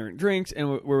getting dinner and drinks,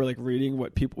 and we were like reading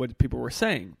what people were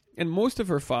saying. And most of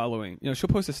her following, she'll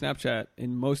post a Snapchat,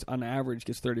 and on average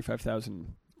gets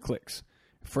 35,000 clicks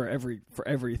for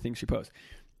everything she posts.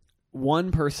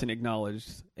 One person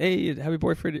acknowledged, "Hey, happy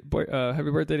birthday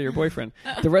to your boyfriend."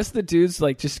 The rest of the dudes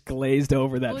like just glazed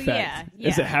over that fact. Yeah.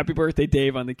 It's a happy birthday,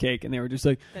 Dave, on the cake, and they were just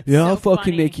like, That's I'll so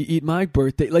fucking funny. make you eat my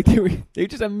birthday. Like they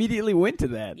just immediately went to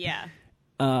that.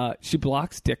 Yeah. She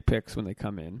blocks dick pics when they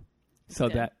come in,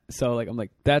 I'm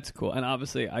like, that's cool. And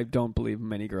obviously, I don't believe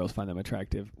many girls find them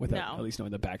attractive without at least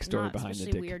knowing the backstory behind the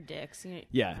dick. Weird dicks.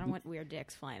 Yeah. I don't want weird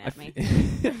dicks flying at me.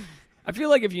 I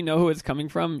feel like if you know who it's coming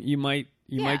from, you might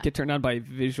get turned on by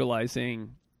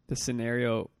visualizing the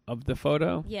scenario of the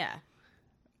photo. Yeah.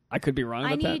 I could be wrong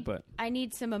about that, but I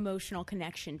need some emotional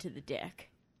connection to the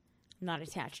dick, not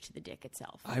attached to the dick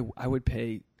itself. I would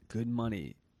pay good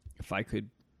money if I could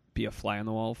be a fly on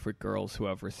the wall for girls who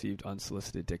have received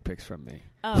unsolicited dick pics from me.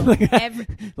 Oh,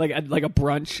 like a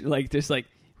brunch, like just like,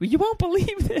 well, you won't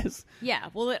believe this. Yeah,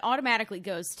 well, it automatically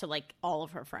goes to like all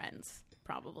of her friends,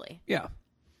 probably. Yeah,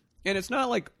 and it's not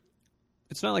like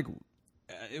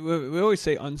we always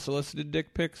say unsolicited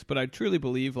dick pics, but I truly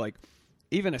believe like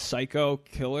even a psycho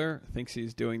killer thinks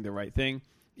he's doing the right thing.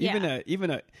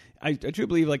 I truly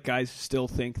believe like guys still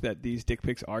think that these dick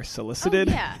pics are solicited.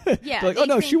 Oh, yeah, yeah. Like, oh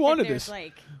no, she wanted this.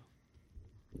 Like,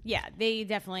 yeah, they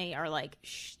definitely are like,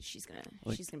 she's gonna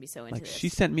be so into like this. she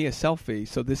sent me a selfie,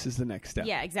 so this is the next step.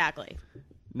 Yeah, exactly.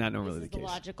 Not normally This is the case.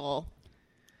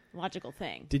 logical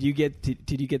thing. Did you get the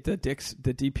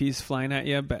DPs flying at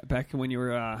you back when you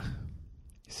were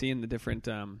seeing the different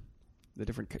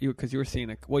because you were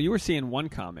seeing you were seeing one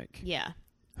comic Yeah.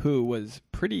 who was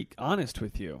pretty honest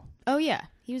with you. Oh yeah,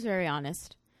 he was very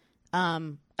honest.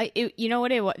 You know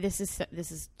what this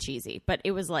is cheesy, but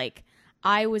it was like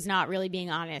I was not really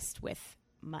being honest with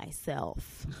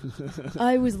myself.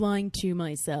 I was lying to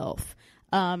myself.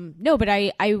 No, but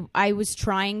I was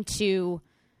trying to.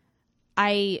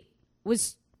 I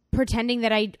was pretending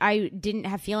that I didn't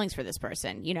have feelings for this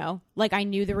person. You know, like I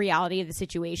knew the reality of the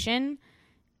situation.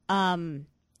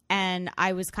 And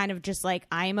I was kind of just like,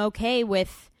 I'm okay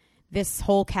with this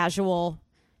whole casual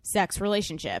sex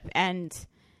relationship. And,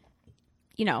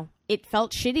 you know, it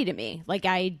felt shitty to me. Like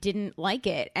I didn't like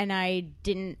it. And I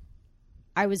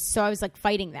was like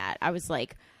fighting that. I was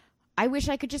like, I wish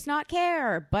I could just not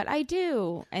care, but I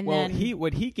do. And then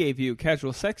what he gave you,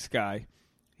 casual sex guy,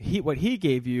 what he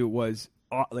gave you was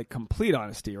like complete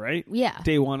honesty, right? Yeah.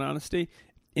 Day one honesty.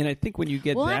 And I think when you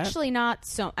get actually not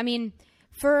so, I mean,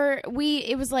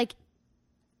 it was like,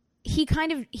 he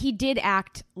did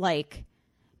act like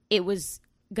it was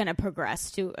going to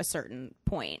progress to a certain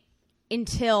point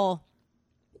until,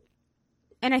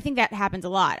 and I think that happens a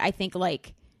lot. I think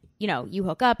like, you know, you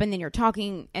hook up and then you're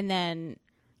talking and then,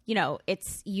 you know,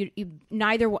 it's you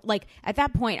neither, like at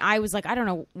that point I was like, I don't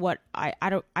know what I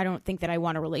don't think that I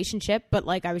want a relationship, but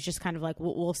like, I was just kind of like,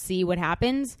 we'll see what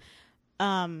happens.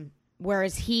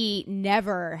 Whereas he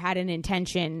never had an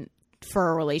intention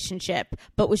for a relationship,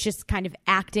 but was just kind of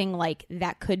acting like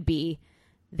that could be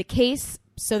the case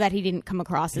so that he didn't come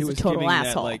across as a total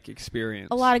asshole. That, like, experience.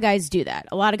 A lot of guys do that.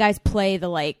 A lot of guys play the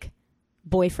like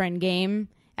boyfriend game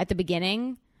at the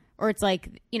beginning, or it's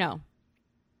like, you know,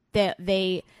 they're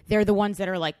the ones that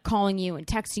are like calling you and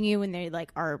texting you, and they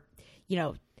like are, you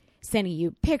know, sending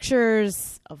you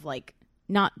pictures of like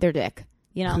not their dick,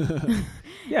 you know.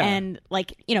 Yeah. And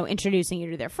like, you know, introducing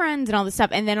you to their friends and all this stuff.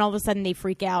 And then all of a sudden they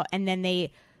freak out and then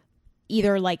they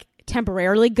either like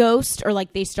temporarily ghost or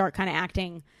like they start kind of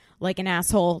acting like an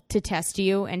asshole to test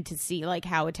you and to see like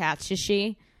how attached is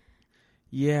she.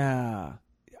 Yeah.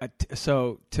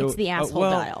 So it's the asshole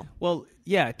dial. Well,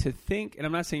 yeah, to think, and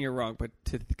I'm not saying you're wrong, but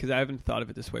because I haven't thought of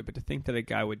it this way, but to think that a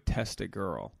guy would test a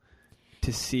girl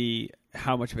to see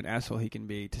how much of an asshole he can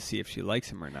be, to see if she likes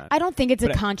him or not. I don't think it's a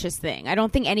conscious thing. I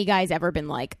don't think any guy's ever been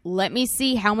like, let me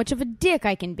see how much of a dick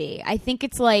I can be. I think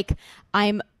it's like,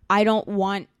 I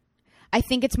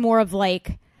think it's more of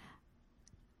like,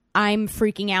 I'm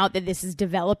freaking out that this is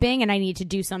developing and I need to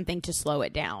do something to slow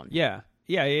it down. Yeah.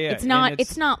 It's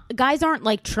not, guys aren't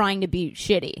like trying to be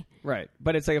shitty. Right.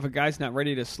 But it's like if a guy's not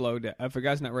ready to slow down, if a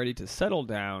guy's not ready to settle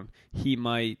down, he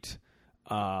might,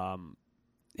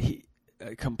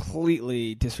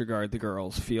 completely disregard the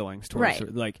girl's feelings towards her.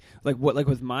 Like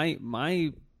with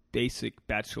my basic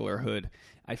bachelorhood,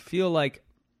 I feel like,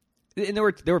 and there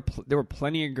were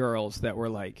plenty of girls that were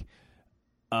like,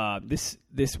 this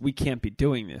we can't be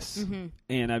doing this, mm-hmm.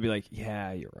 and I'd be like,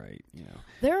 yeah, you're right, you know.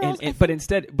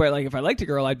 But like if I liked a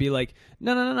girl, I'd be like,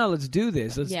 no, let's do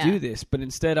this, do this. But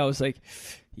instead, I was like,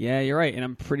 yeah, you're right, and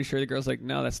I'm pretty sure the girl's like,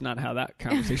 no, that's not how that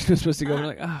conversation was supposed to go. And I'm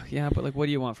like, oh yeah, but like, what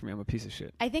do you want from me? I'm a piece of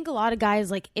shit. I think a lot of guys,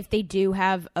 like, if they do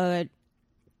have a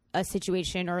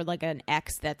situation or like an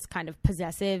ex that's kind of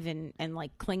possessive and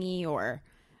like clingy, or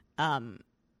a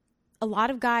lot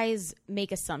of guys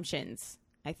make assumptions.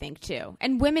 I think too,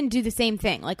 and women do the same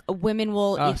thing. Like women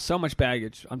will so much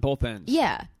baggage on both ends.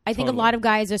 Yeah, I think a lot of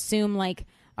guys assume like,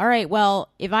 all right,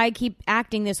 well, if I keep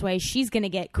acting this way, she's gonna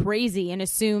get crazy, and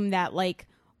assume that like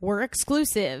we're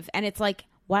exclusive. And it's like,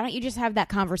 why don't you just have that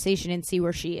conversation and see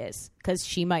where she is? Because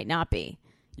she might not be.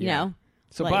 You know.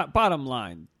 So like, bottom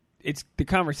line, it's the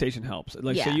conversation helps.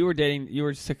 Like, so you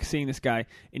were seeing this guy,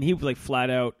 and he like flat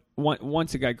out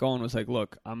once it got going, was like,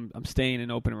 look, I'm staying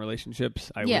in open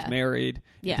relationships. I was married.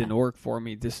 Yeah. It didn't work for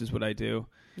me. This is what I do.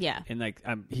 Yeah. And like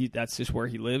that's just where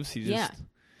he lives. He just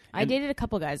I dated a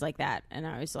couple guys like that, and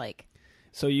I was like,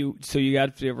 so you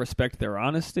got to respect their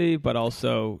honesty, but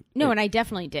also no, and I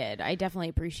definitely did. I definitely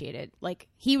appreciated. Like,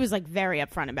 he was like very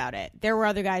upfront about it. There were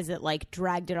other guys that like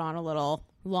dragged it on a little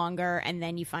longer, and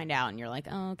then you find out, and you're like,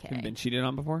 oh, okay. Have you been cheated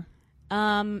on before?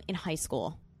 In high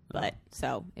school, but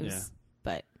so it was,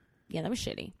 but yeah, that was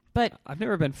shitty. But I've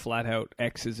never been flat out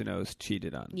X's and O's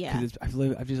cheated on. Yeah,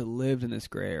 I've just lived in this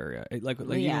gray area. Like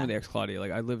even with the ex Claudia,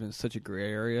 like I lived in such a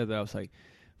gray area that I was like,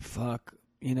 fuck.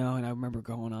 And I remember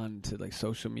going on to like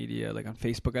social media, like on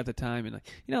Facebook at the time, and like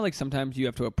like sometimes you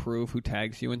have to approve who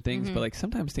tags you and things, but like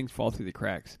sometimes things fall through the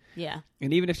cracks. Yeah.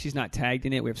 And even if she's not tagged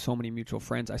in it, we have so many mutual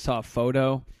friends. I saw a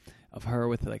photo of her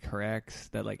with like her ex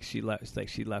that like she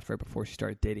left right before she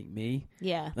started dating me.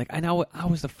 Yeah. Like I know I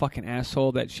was the fucking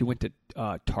asshole that she went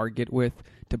to Target with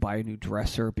to buy a new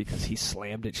dresser because he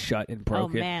slammed it shut and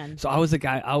broke it. Man. So I was the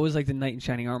guy. I was like the knight in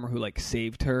shining armor who like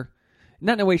saved her.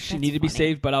 Not in a way she needed to be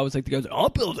saved, but I was like the guy. I'll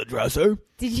build a dresser.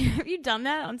 Have you done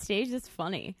that on stage? That's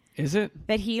funny. Is it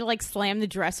that he like slammed the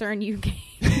dresser and you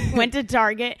went to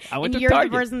Target? I went and to you're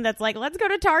Target. The person that's like, let's go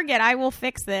to Target. I will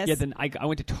fix this. Yeah. Then I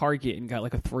went to Target and got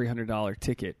like a $300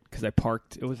 ticket because I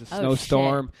parked. It was a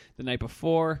snowstorm the night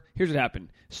before. Here's what happened: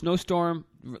 snowstorm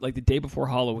like the day before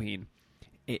Halloween.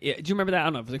 Do you remember that? I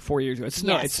don't know. It was like 4 years ago. It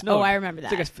snowed. Yes. It snowed. Oh, I remember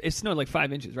that. It snowed like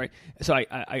 5 inches, right? So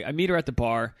I meet her at the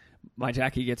bar. My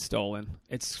jacket gets stolen.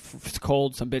 It's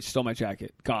cold. Some bitch stole my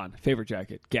jacket. Gone. Favorite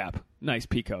jacket. Gap. Nice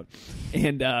pea coat.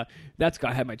 And that's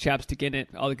gone. I had my chapstick in it.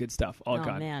 All the good stuff. All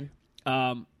gone. Man.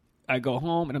 I go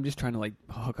home and I'm just trying to like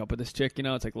hook up with this chick.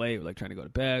 It's like late. We're like trying to go to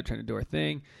bed, trying to do our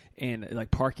thing. And like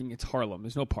parking, it's Harlem.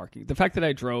 There's no parking. The fact that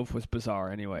I drove was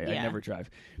bizarre anyway. Yeah. I never drive.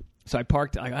 So I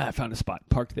parked. I found a spot.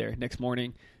 Parked there. Next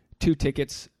morning, 2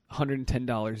 tickets,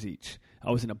 $110 each. I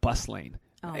was in a bus lane.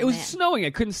 It was snowing. I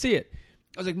couldn't see it.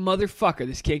 I was like, motherfucker,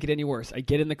 this can't get any worse. I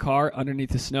get in the car,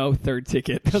 underneath the snow, 3rd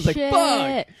ticket. I was like,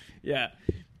 fuck. Yeah.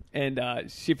 And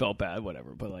she felt bad, whatever.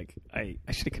 But, like, I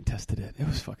should have contested it. It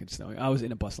was fucking snowing. I was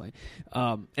in a bus lane.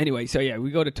 Anyway, so, yeah,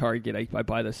 we go to Target. I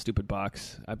buy the stupid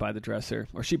box. I buy the dresser.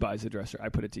 Or she buys the dresser. I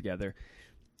put it together.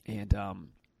 And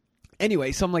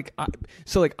anyway, so I'm like,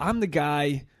 I'm the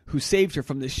guy who saved her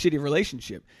from this shitty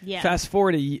relationship. Yeah. Fast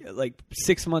forward to, like,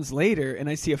 6 months later, and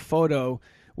I see a photo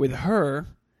with her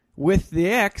with the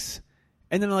ex,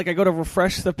 and then like I go to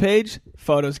refresh the page,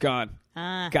 photo's gone.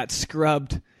 Got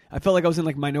scrubbed. I felt like I was in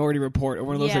like Minority Report or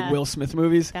one of those like Will Smith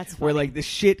movies. That's funny. Where like the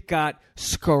shit got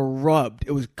scrubbed.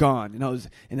 It was gone,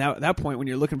 and at that point when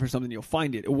you're looking for something, you'll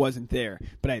find it. It wasn't there,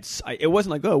 but it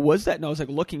wasn't like, oh, was that? No, I was like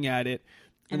looking at it,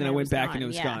 and then I went back and it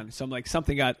was gone. So I'm like,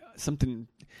 something, and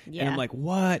I'm like,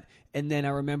 what? And then I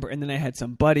remember, and then I had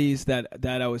some buddies that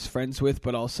I was friends with,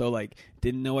 but also like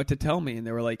didn't know what to tell me, and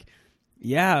they were like,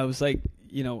 yeah, I was like,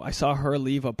 I saw her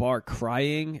leave a bar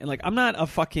crying. And, like, I'm not a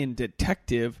fucking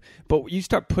detective, but you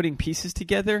start putting pieces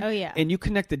together. Oh, yeah. And you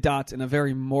connect the dots in a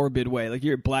very morbid way. Like,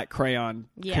 you're a black crayon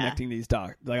connecting these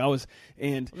dots. Like, well,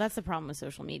 that's the problem with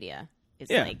social media.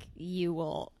 It's like you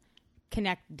will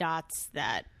connect dots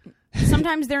that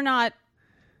sometimes they're not.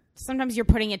 Sometimes you're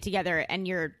putting it together and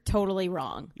you're totally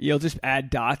wrong. You'll just add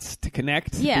dots to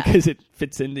connect. Yeah. Because it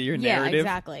fits into your narrative. Yeah,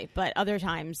 exactly. But other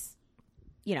times,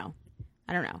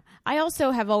 I don't know. I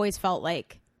also have always felt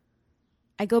like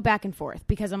I go back and forth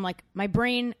because I'm like, my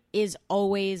brain is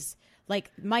always like,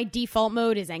 my default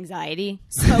mode is anxiety.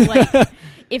 So like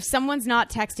if someone's not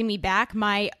texting me back,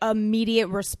 my immediate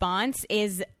response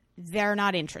is they're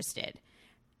not interested.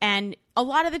 And a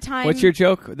lot of the time. What's your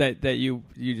joke that you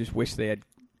just wish they had?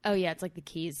 Oh yeah, it's like the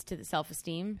keys to the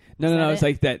self-esteem. No. It's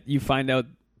like that you find out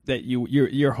that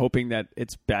you're hoping that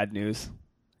it's bad news.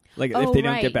 Like if they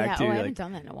don't get back to you, I like, haven't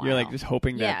done that in a while. You're like just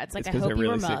hoping that. Yeah, it's like I hope you really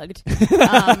were mugged.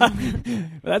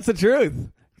 That's the truth.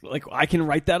 Like I can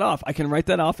write that off. I can write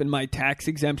that off in my tax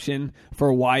exemption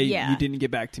for why you didn't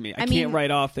get back to me. I can't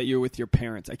write off that you're with your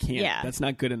parents. I can't. Yeah. That's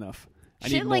not good enough. I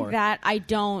Shit need more. like that. I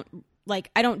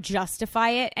don't justify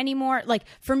it anymore. Like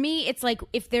for me, it's like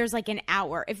if there's like an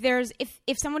hour,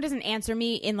 if someone doesn't answer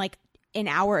me in like an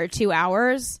hour or 2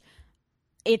 hours,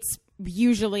 it's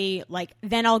usually like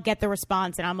then I'll get the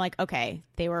response and I'm like, okay,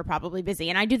 they were probably busy.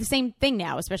 And I do the same thing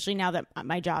now, especially now that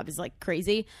my job is like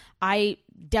crazy. I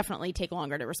definitely take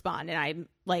longer to respond, and I'm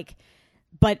like,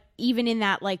 but even in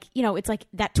that, like, it's like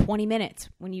that 20 minutes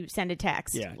when you send a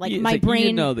text, like my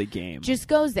brain the game just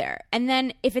goes there. And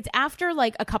then if it's after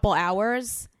like a couple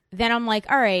hours, then I'm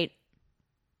like, all right,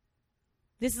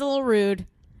 this is a little rude.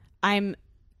 I'm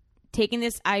taking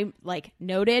this. I like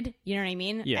noted, you know what I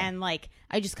mean? Yeah. And like,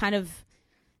 I just kind of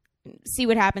see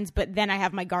what happens, but then I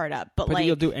have my guard up. But like,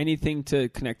 you'll do anything to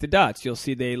connect the dots. You'll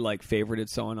see they like favorited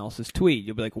someone else's tweet.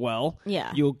 You'll be like, well,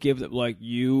 yeah, you'll give them like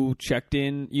you checked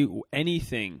in,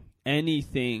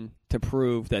 anything to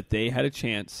prove that they had a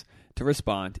chance to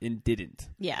respond and didn't.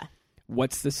 Yeah.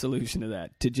 What's the solution to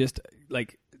that? To just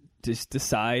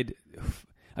decide.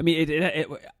 I mean,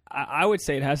 I would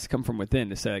say it has to come from within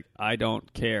to say, like, I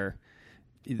don't care.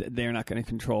 They're not going to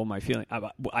control my feeling.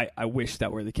 I wish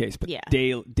that were the case, but yeah.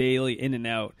 daily in and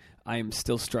out, I am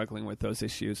still struggling with those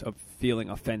issues of feeling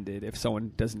offended if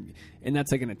someone doesn't, and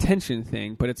that's like an attention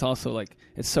thing, but it's also like,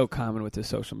 it's so common with the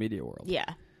social media world. Yeah.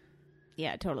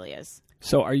 Yeah, it totally is.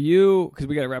 So are you, because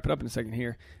we got to wrap it up in a second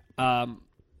here,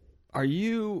 are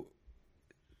you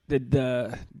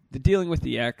the dealing with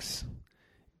the ex,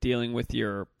 dealing with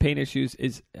your pain issues,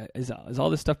 is all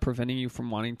this stuff preventing you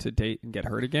from wanting to date and get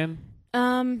hurt again?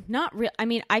 Not real. I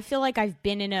mean, I feel like I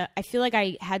feel like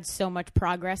I had so much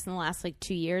progress in the last like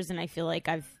 2 years, and I feel like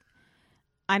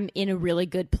I'm in a really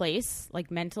good place,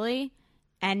 like mentally.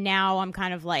 And now I'm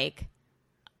kind of like,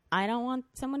 I don't want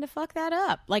someone to fuck that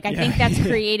up. Like, I think that's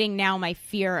creating now my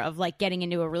fear of like getting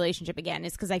into a relationship again,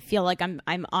 is because I feel like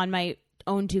I'm on my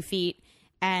own 2 feet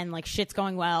and like shit's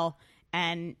going well.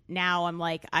 And now I'm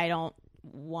like, I don't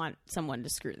want someone to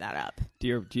screw that up.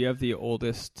 Do you have the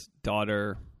oldest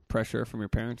daughter pressure from your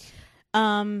parents?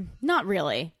 Not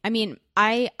really. I mean,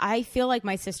 I feel like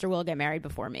my sister will get married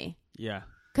before me. Yeah.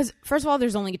 Because first of all,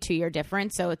 there's only a 2-year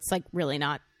difference, so it's like really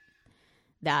not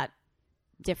that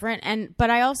different. But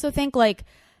I also think like,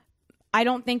 I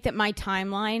don't think that my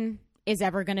timeline is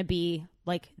ever going to be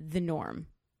like the norm,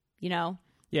 you know?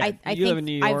 Yeah. I you think live in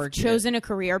New York. I've chosen a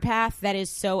career path that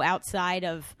is so outside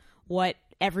of what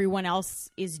everyone else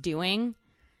is doing.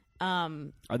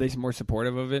 Are they more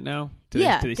supportive of it now? Do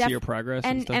they see your progress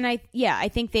and stuff? And I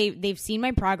think they've seen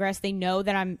my progress. They know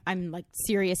that I'm like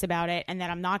serious about it, and that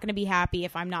I'm not going to be happy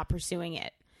if I'm not pursuing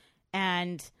it.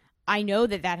 And I know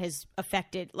that has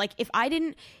affected. Like, if I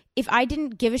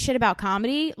didn't give a shit about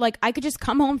comedy, like, I could just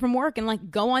come home from work and like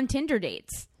go on Tinder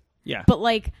dates. Yeah. But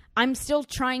like, I'm still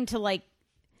trying to like,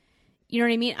 you know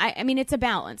what I mean? I mean, it's a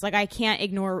balance. Like, I can't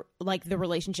ignore like the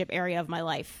relationship area of my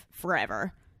life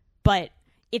forever, but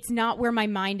it's not where my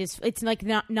mind is. It's like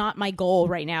not my goal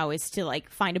right now is to like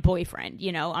find a boyfriend,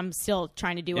 you know. I'm still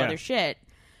trying to do other shit.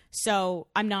 So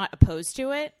I'm not opposed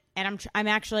to it. And I'm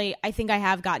actually, I think I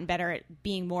have gotten better at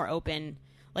being more open.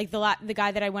 Like the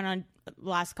guy that I went on the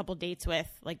last couple dates with,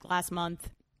 like last month,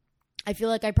 I feel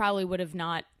like I probably would have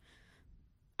like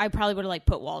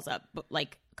put walls up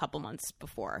like a couple months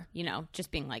before, you know,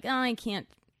 just being like, oh, I can't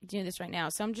do this right now.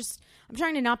 So I'm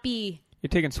trying to not be. You're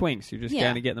taking swings. You're just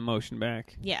kind of getting the motion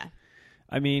back. Yeah.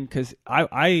 I mean, because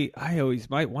I always,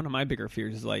 one of my bigger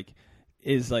fears is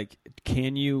like,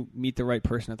 can you meet the right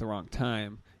person at the wrong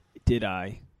time?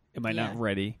 Am I not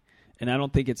ready? And I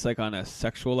don't think it's like on a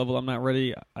sexual level I'm not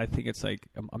ready. I think it's like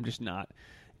I'm just not.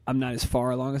 I'm not as far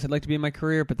along as I'd like to be in my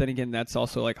career. But then again, that's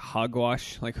also like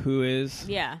hogwash. Like, who is?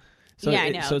 Yeah. So I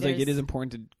know. So it's like it is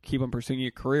important to keep on pursuing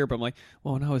your career. But I'm like,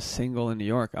 well, when I was single in New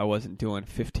York, I wasn't doing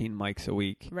 15 mics a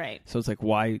week. Right. So it's like,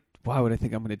 why would I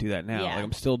think I'm going to do that now? Yeah. Like,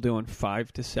 I'm still doing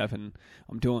 5 to 7.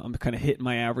 I'm kind of hitting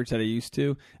my average that I used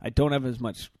to. I don't have as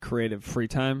much creative free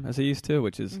time as I used to,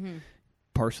 which is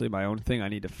partially my own thing. I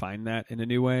need to find that in a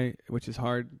new way, which is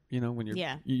hard, you know, when you're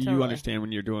you understand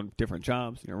when you're doing different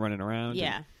jobs, you're running around.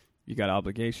 Yeah. You got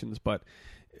obligations, but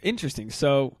interesting.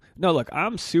 So, no, look,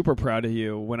 I'm super proud of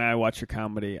you when I watch your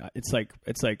comedy. It's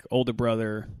like older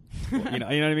brother, you know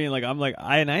what I mean? Like,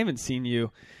 I haven't seen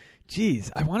you.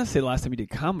 Geez, I want to say the last time you did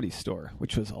Comedy Store,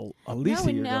 which was at least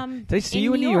a year ago. Did I see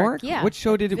you in New York? Yeah. What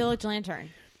show did it? Village Lantern.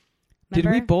 Did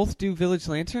Remember? we both do Village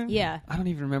Lantern? Yeah. I don't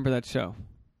even remember that show.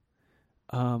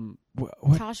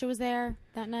 Tasha was there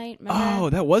that night. Remember? Oh,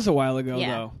 that was a while ago,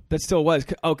 though. That still was.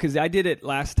 Oh, because I did it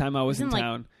last time I was in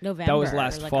town. November. That was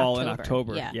last fall October. in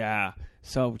October. Yeah.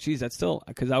 So, geez, that's still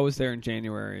because I was there in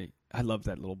January. I love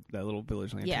that little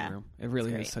Village Lantern room. It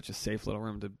really is such a safe little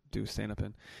room to do stand up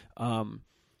in.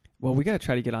 Well, we got to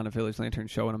try to get on a Village Lantern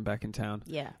show when I'm back in town.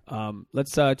 Yeah.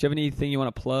 Let's. Do you have anything you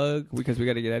want to plug? Because we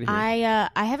got to get out of here.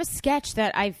 I have a sketch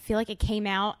that I feel like it came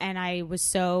out, and I was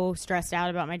so stressed out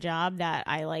about my job that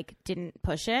I like didn't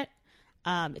push it.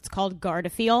 It's called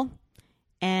Gardafeel,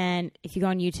 and if you go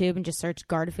on YouTube and just search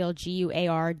Gardafeel,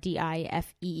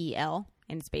 GUARDIFEEL,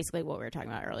 and it's basically what we were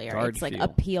talking about earlier. Gardfeel. It's like a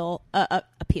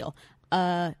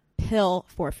pill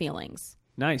for feelings.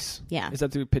 Nice. Yeah. Is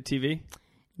that through Pit TV?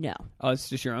 No. Oh, it's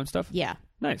just your own stuff? Yeah.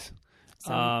 Nice.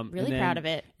 So I'm really proud of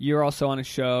it. You're also on a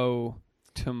show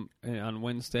on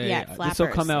Wednesday. Yeah, this will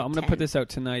come Flappers out. at I'm going to 10. put this out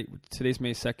tonight. Today's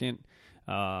May 2nd,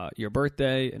 your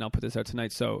birthday, and I'll put this out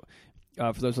tonight. So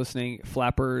for those listening,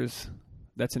 Flappers,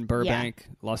 that's in Burbank,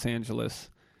 Los Angeles.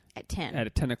 At 10.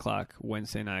 At 10 o'clock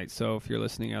Wednesday night. So if you're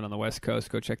listening out on the West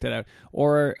Coast, go check that out.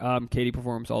 Or Katie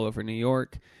performs all over New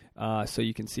York, so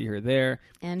you can see her there.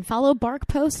 And follow Bark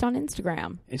Post on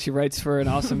Instagram. And she writes for an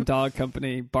awesome dog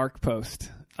company, Bark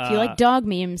Post. If you like dog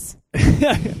memes,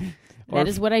 that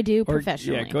is what I do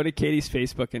professionally. Yeah, go to Katie's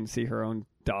Facebook and see her own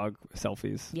dog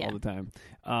selfies all the time.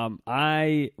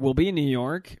 I will be in New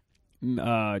York. May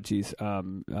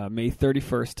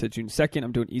 31st to June 2nd,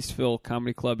 I'm doing Eastville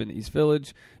Comedy Club in the East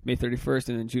Village. May 31st,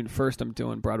 and then June 1st, I'm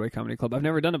doing Broadway Comedy Club. I've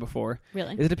never done it before.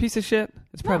 Really? Is it a piece of shit?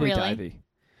 It's probably Not really. divey.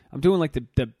 I'm doing like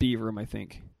the B room, I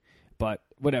think. But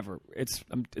whatever.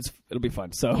 It'll be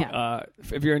fun. So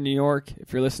if you're in New York,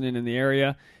 if you're listening in the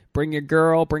area, bring your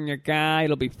girl, bring your guy.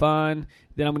 It'll be fun.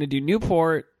 Then I'm going to do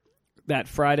Newport that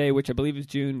Friday, which I believe is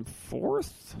June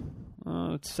 4th.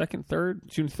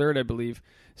 June 3rd, I believe.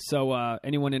 So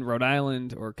anyone in Rhode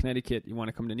Island or Connecticut, you want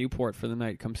to come to Newport for the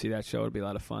night, come see that show. It'll be a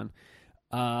lot of fun.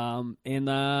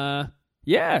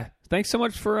 Thanks so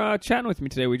much for chatting with me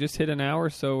today. We just hit an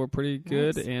hour, so we're pretty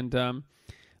good. Nice. And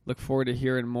look forward to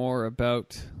hearing more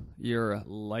about your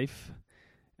life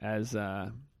as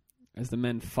the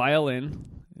men file in.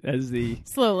 As the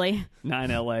slowly not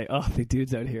in LA. Oh, the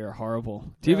dudes out here are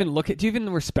horrible. Do you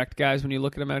even respect guys when you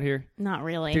look at them out here? Not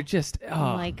really. They're just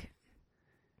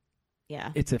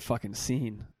it's a fucking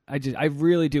scene. I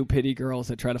really do pity girls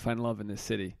that try to find love in this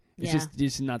city. It's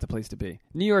just not the place to be.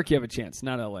 New York, you have a chance,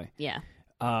 not LA. Yeah.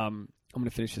 I'm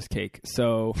gonna finish this cake.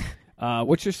 So,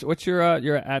 what's your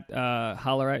you're at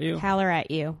Holler at You? Holler at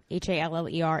You.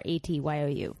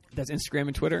 HALLERATYOU. That's Instagram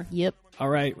and Twitter. Yep. All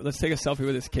right, let's take a selfie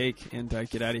with this cake and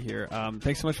get out of here.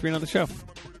 Thanks so much for being on the show.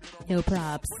 No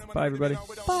props. Bye, everybody.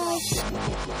 Bye.